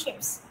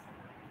relationships.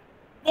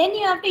 Then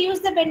you have to use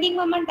the bending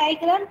moment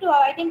diagram to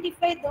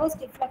identify those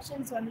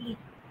deflections only.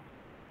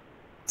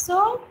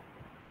 So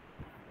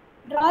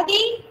draw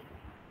the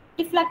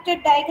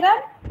deflected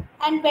diagram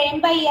and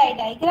M by EI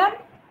diagram.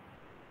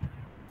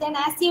 Then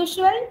as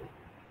usual,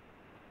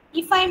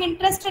 if I am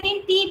interested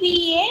in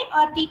TBA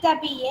or theta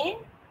BA,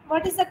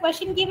 what is the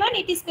question given?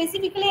 It is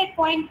specifically at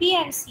point B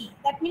and C.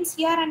 That means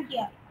here and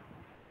here.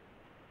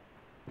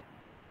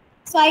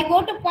 So I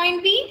go to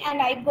point B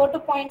and I go to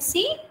point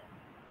C.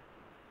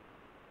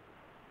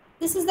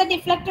 This is the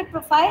deflected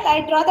profile.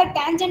 I draw the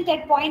tangent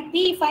at point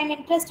B if I am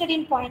interested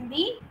in point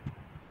B.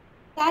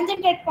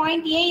 Tangent at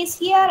point A is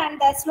here and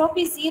the slope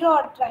is 0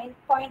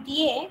 at point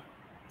A.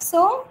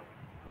 So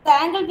the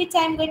angle which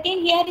I am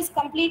getting here is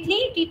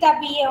completely theta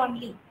BA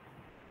only.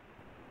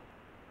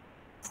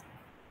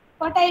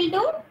 What I will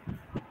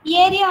do?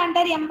 Area under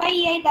M by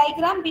EI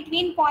diagram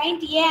between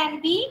point A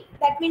and B,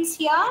 that means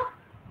here,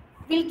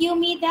 will give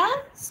me the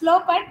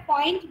slope at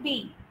point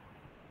B.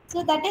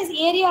 So that is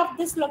area of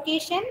this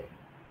location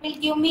will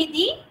give me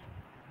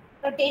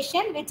the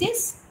rotation which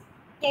is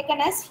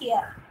taken as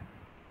here.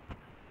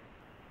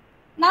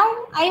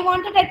 Now I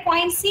wanted at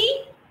point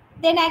C,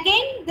 then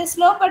again the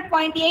slope at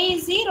point A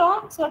is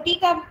 0, so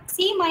theta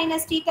C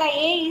minus theta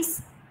A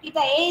is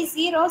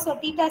 0, so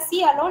theta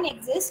C alone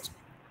exists.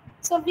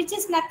 So which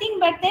is nothing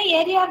but the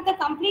area of the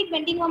complete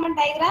bending moment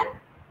diagram.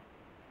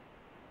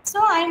 So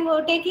I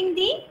am taking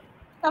the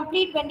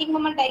complete bending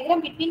moment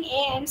diagram between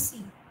A and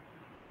C.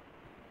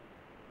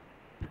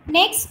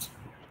 Next,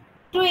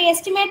 to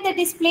estimate the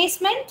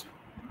displacement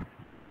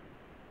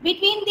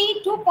between the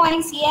 2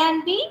 points A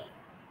and B.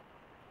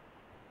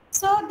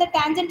 So the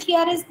tangent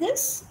here is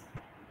this.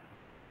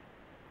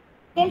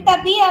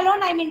 Delta B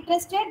alone I am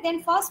interested,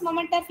 then first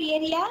moment of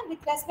area with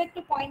respect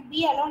to point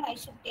B alone I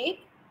should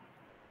take.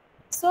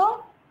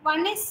 So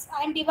one is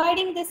I am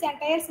dividing this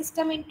entire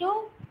system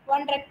into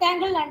one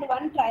rectangle and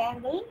one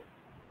triangle,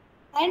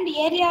 and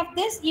area of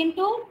this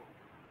into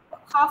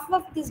half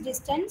of this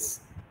distance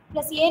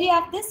plus area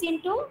of this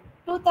into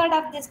 2/3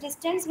 of this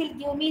distance will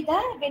give me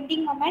the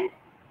bending moment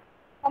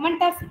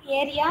of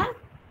area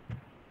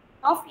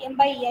of M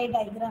by EI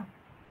diagram.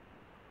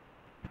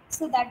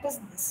 So that is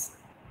this.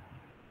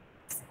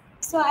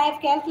 So I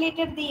have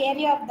calculated the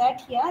area of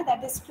that here,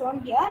 that is shown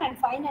here, and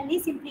finally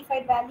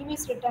simplified value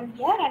is written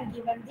here and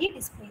given the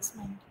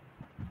displacement.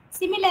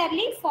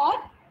 Similarly for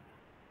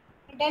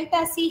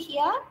delta C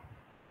here,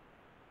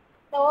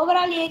 the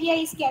overall area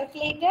is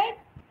calculated,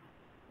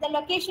 the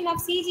location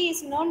of CG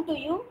is known to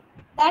you,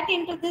 that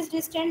into this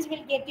distance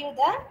will get you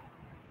the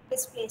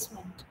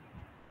displacement.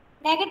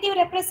 Negative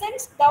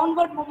represents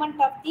downward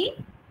movement of the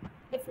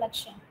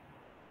deflection.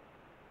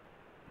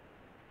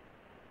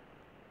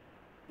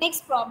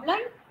 Next problem.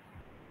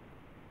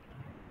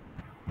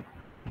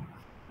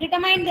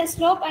 Determine the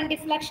slope and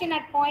deflection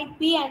at point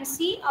B and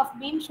C of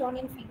beam shown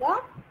in figure.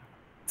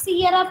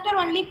 See, hereafter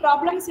only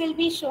problems will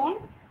be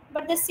shown,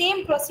 but the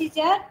same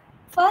procedure.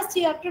 First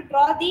you have to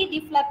draw the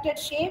deflected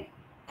shape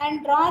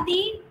and draw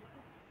the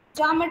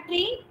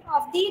geometry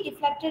of the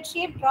deflected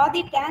shape, draw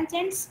the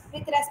tangents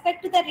with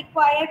respect to the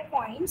required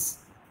points.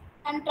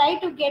 and try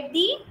to get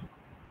the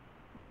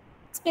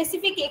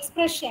specific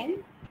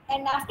expression,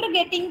 and after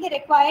getting the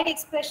required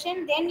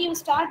expression, then you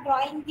start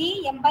drawing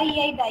the M by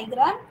I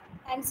diagram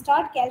and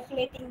start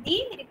calculating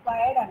the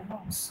required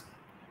unknowns.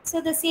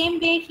 So the same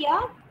way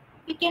here,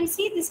 you can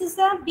see this is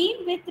a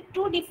beam with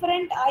two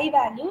different I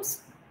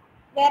values,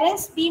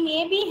 whereas beam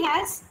AB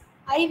has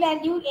I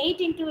value 8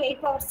 into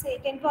 8 power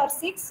 10 power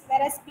 6,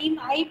 whereas beam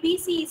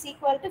IBC is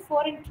equal to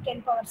 4 into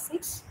 10 power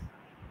 6.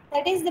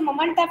 That is the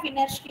moment of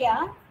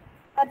inertia,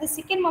 or the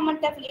second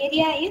moment of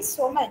area is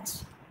so much.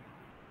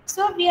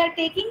 So we are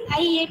taking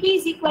IAB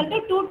is equal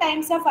to 2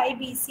 times of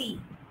IBC.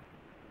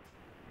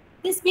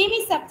 This beam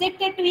is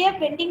subjected to a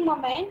bending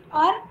moment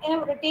or a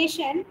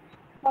rotation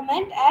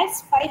moment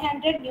as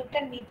 500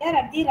 Newton meter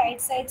at the right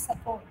side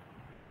support.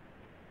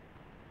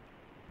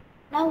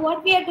 Now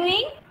what we are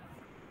doing?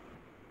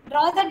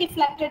 Draw the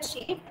deflected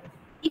shape.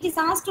 It is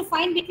asked to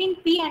find between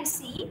P and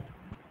C.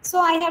 So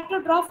I have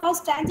to draw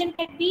first tangent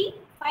at B,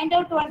 find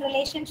out one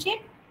relationship,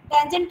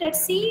 tangent at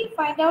C,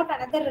 find out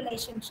another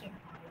relationship.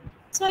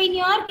 So in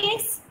your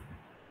case,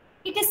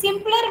 it is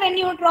simpler when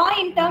you draw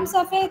in terms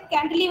of a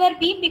cantilever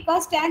beam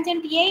because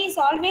tangent A is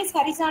always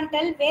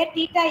horizontal where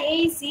theta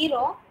A is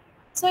 0.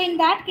 So in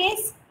that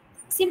case,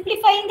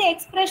 simplifying the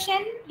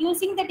expression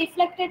using the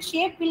deflected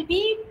shape will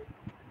be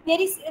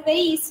very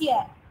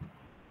easier.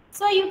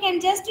 So you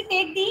can just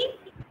take the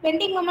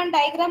bending moment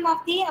diagram of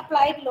the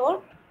applied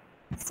load.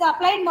 So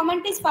applied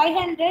moment is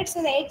 500,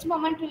 so the edge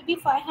moment will be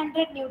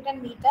 500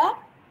 Newton meter.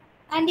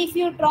 And if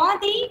you draw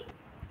the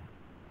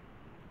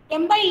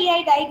M by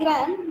EI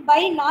diagram by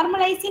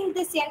normalizing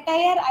this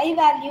entire I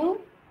value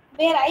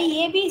where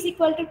IAB is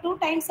equal to 2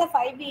 times of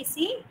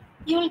IBC,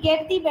 you will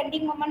get the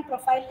bending moment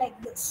profile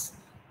like this.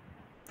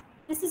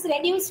 This is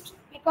reduced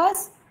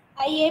because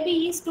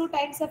IAB is 2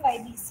 times of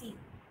IBC.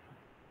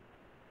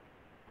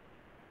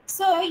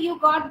 So you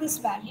got this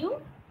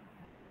value.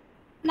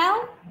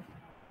 Now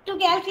to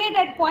calculate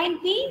at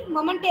point B,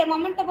 moment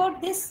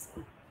about this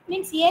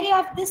means area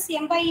of this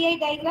M by EI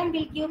diagram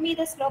will give me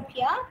the slope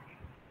here.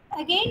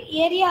 Again,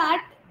 area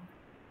at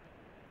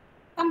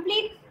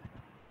complete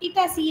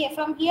theta CA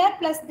from here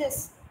plus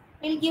this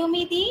will give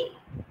me the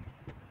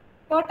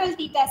total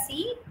theta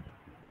C.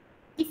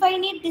 If I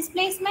need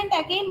displacement,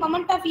 again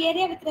moment of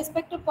area with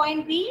respect to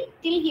point B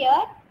till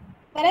here,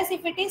 whereas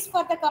if it is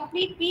for the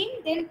complete beam,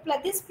 then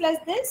plus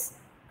this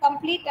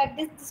complete at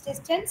this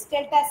distance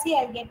delta C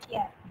I'll get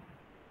here.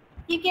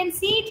 You can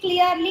see it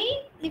clearly.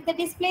 If the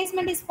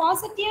displacement is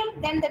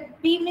positive, then the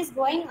beam is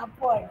going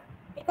upward,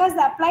 because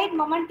the applied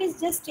moment is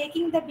just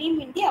taking the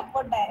beam in the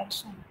upward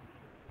direction.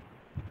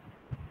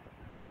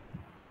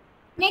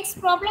 Next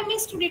problem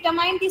is to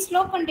determine the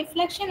slope and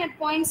deflection at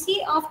point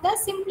C of the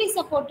simply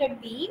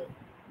supported beam.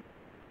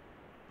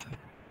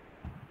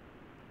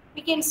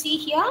 We can see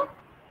here,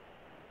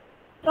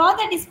 draw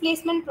the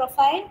displacement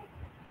profile.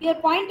 Your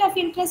point of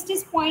interest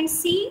is point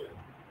C.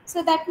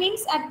 So that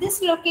means at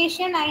this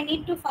location, I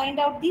need to find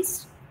out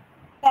this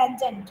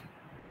tangent.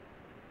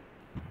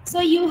 So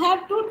you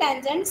have two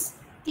tangents,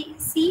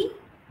 C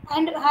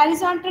and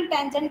horizontal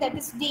tangent, that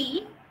is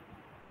D.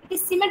 It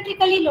is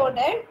symmetrically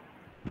loaded.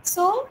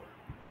 So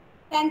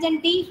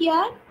tangent D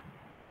here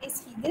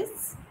is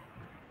this.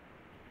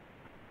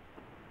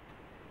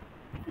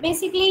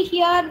 Basically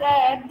here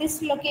at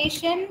this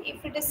location,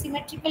 if it is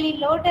symmetrically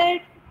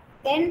loaded,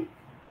 then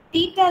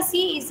theta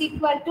C is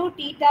equal to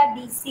theta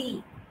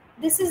DC.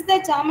 This is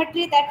the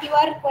geometry that you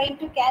are going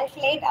to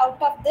calculate out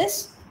of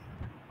this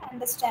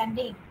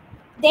understanding.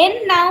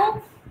 Then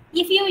now,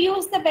 if you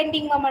use the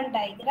bending moment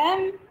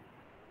diagram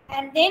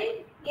and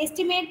then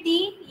estimate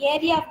the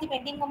area of the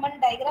bending moment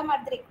diagram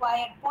at the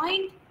required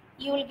point,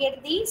 you will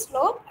get the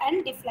slope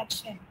and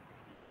deflection.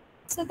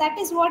 So that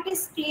is what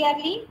is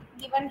clearly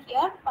given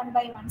here, one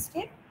by one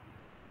step.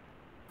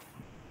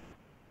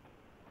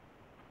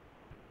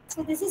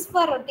 So this is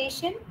for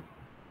rotation.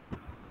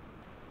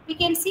 We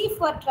can see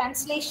for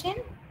translation,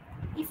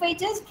 if I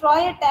just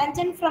draw a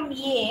tangent from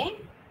A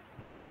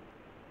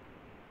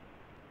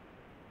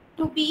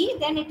to B,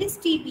 then it is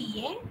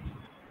TBA.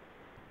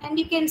 And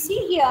you can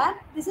see here,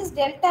 this is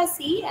delta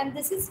C and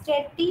this is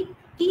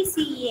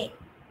TCA.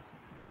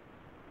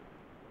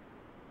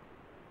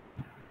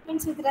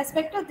 Means with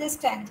respect to this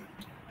tangent,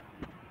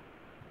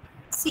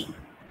 C.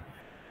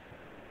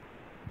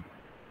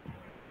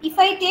 If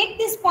I take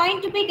this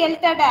point to be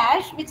delta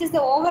dash, which is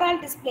the overall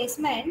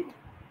displacement,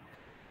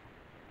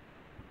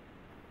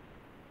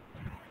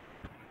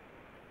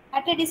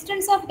 at a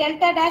distance of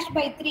delta dash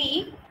by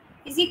 3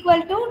 is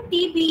equal to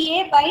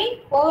TBA by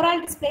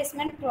overall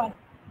displacement 12.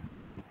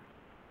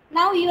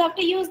 Now you have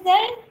to use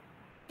the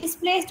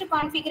displaced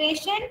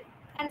configuration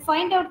and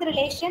find out the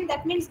relation.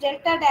 That means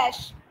delta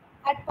dash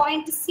at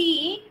point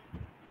C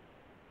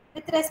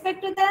with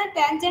respect to the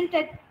tangent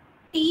at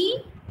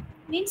T,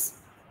 means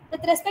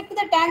with respect to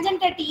the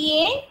tangent at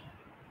A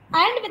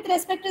and with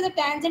respect to the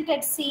tangent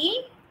at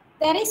C,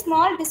 there is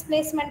small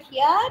displacement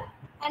here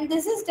and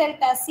this is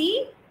delta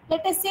C.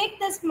 Let us take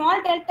the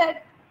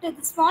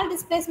small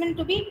displacement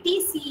to be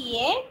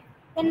TCA,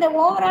 then the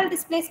overall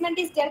displacement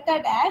is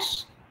delta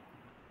dash.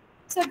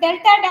 So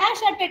delta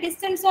dash at a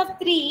distance of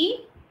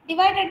 3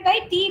 divided by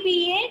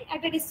TBA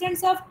at a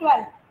distance of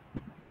 12.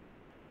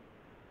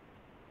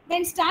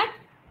 Then start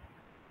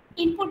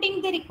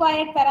inputting the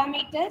required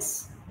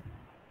parameters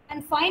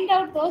and find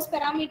out those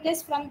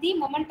parameters from the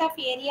moment of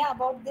area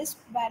about this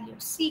value.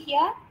 See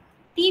here,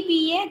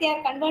 TBA, they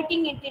are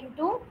converting it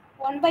into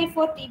 1 by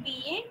 4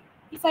 TBA.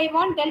 If I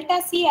want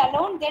delta C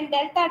alone, then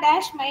delta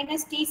dash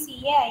minus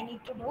TCA I need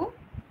to do.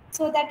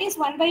 So that is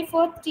 1 by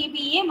 4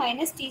 TBA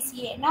minus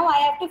TCA. Now I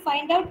have to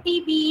find out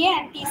TBA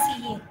and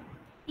TCA.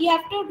 You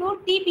have to do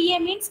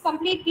TBA means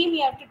complete beam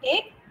you have to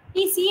take.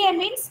 TCA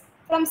means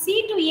from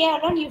C to A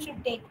alone you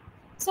should take.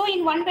 So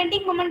in one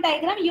bending moment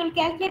diagram, you will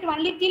calculate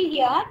only till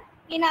here.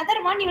 In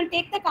other one, you will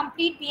take the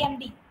complete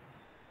BMD.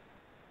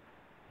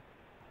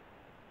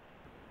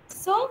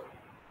 So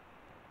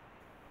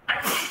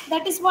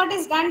that is what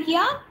is done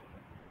here.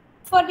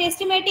 For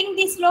estimating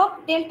the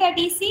slope delta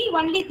DC,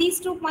 only these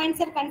 2 points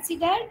are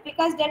considered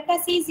because delta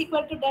C is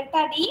equal to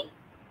delta D.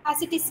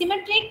 As it is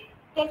symmetric,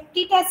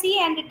 theta C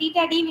and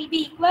theta D will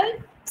be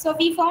equal. So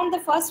we found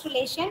the first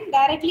relation,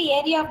 directly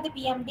area of the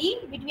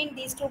BMD between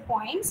these 2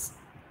 points.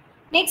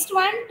 Next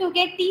one, to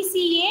get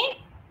TCA,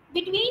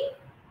 between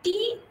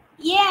T,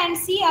 A and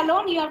C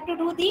alone, you have to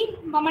do the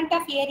moment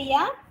of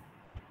area.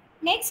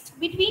 Next,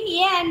 between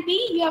A and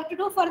B, you have to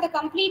do for the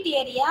complete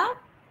area.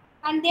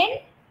 And then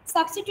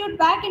substitute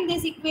back in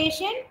this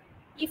equation.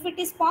 If it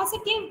is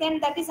positive, then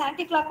that is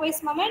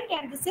anti-clockwise moment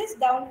and this is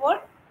downward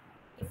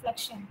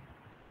deflection.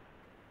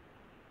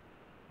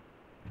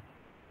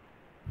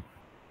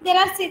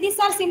 These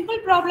are simple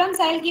problems.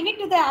 I will give it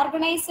to the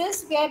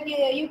organizers where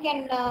you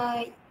can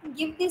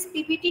give this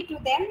PPT to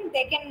them.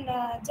 They can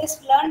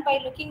just learn by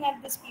looking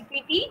at this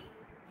PPT.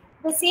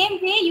 The same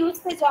way, use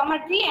the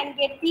geometry and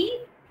get the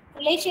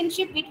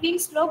relationship between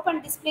slope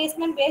and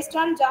displacement based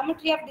on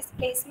geometry of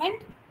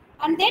displacement.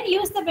 And then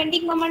use the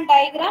bending moment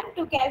diagram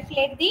to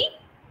calculate the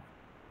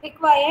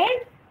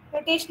required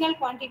rotational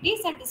quantities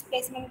and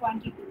displacement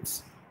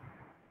quantities.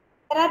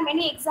 There are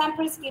many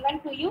examples given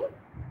to you.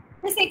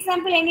 This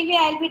example anyway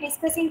I will be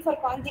discussing for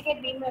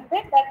conjugate beam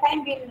method. That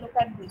time we will look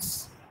at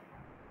this.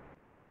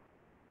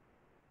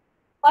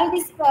 All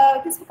this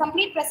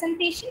complete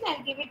presentation I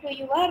will give it to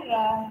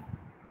your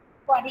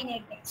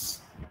coordinators.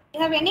 Do you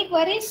have any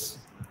queries?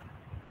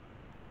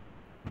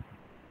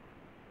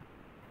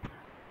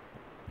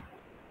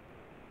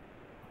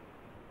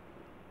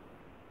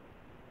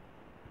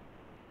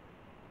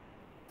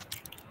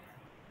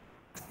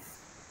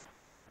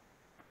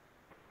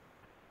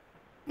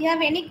 Do you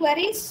have any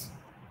queries?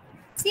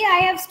 See,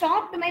 I have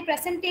stopped my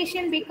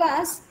presentation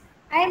because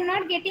I am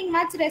not getting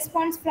much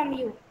response from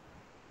you.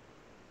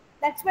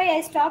 That's why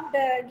I stopped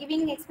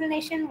giving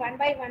explanation one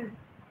by one.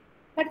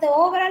 But the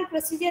overall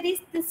procedure is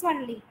this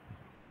only.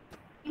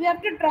 You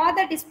have to draw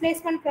the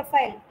displacement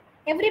profile.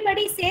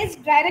 Everybody says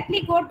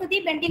directly go to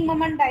the bending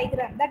moment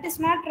diagram. That is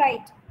not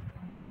right.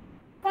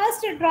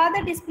 First, draw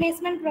the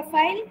displacement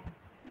profile,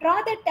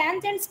 draw the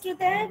tangents to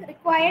the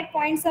required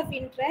points of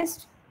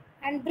interest,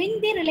 and bring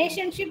the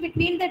relationship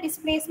between the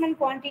displacement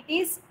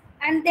quantities,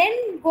 and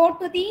then go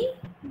to the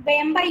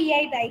M by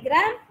EI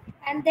diagram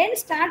and then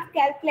start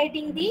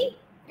calculating the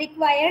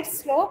required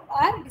slope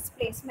or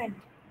displacement.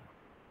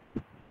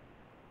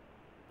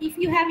 If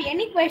you have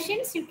any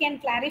questions, you can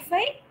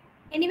clarify.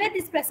 Anyway,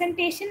 this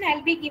presentation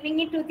I'll be giving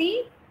it to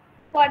the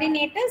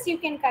coordinators. You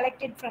can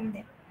collect it from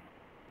them.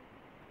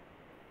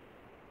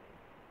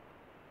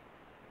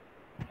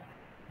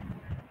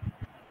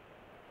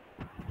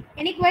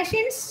 Any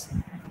questions?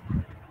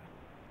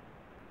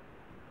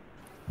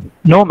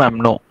 No, ma'am,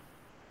 no.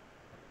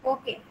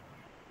 Okay.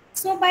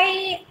 So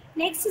by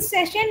next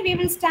session, we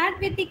will start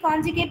with the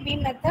conjugate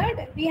beam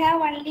method. We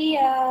have only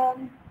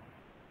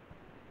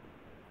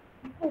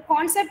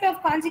concept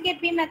of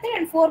conjugate beam method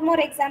and 4 more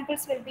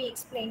examples will be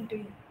explained to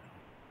you.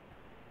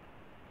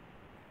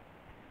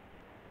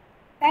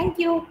 Thank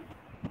you.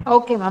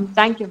 Okay, ma'am.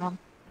 Thank you, ma'am.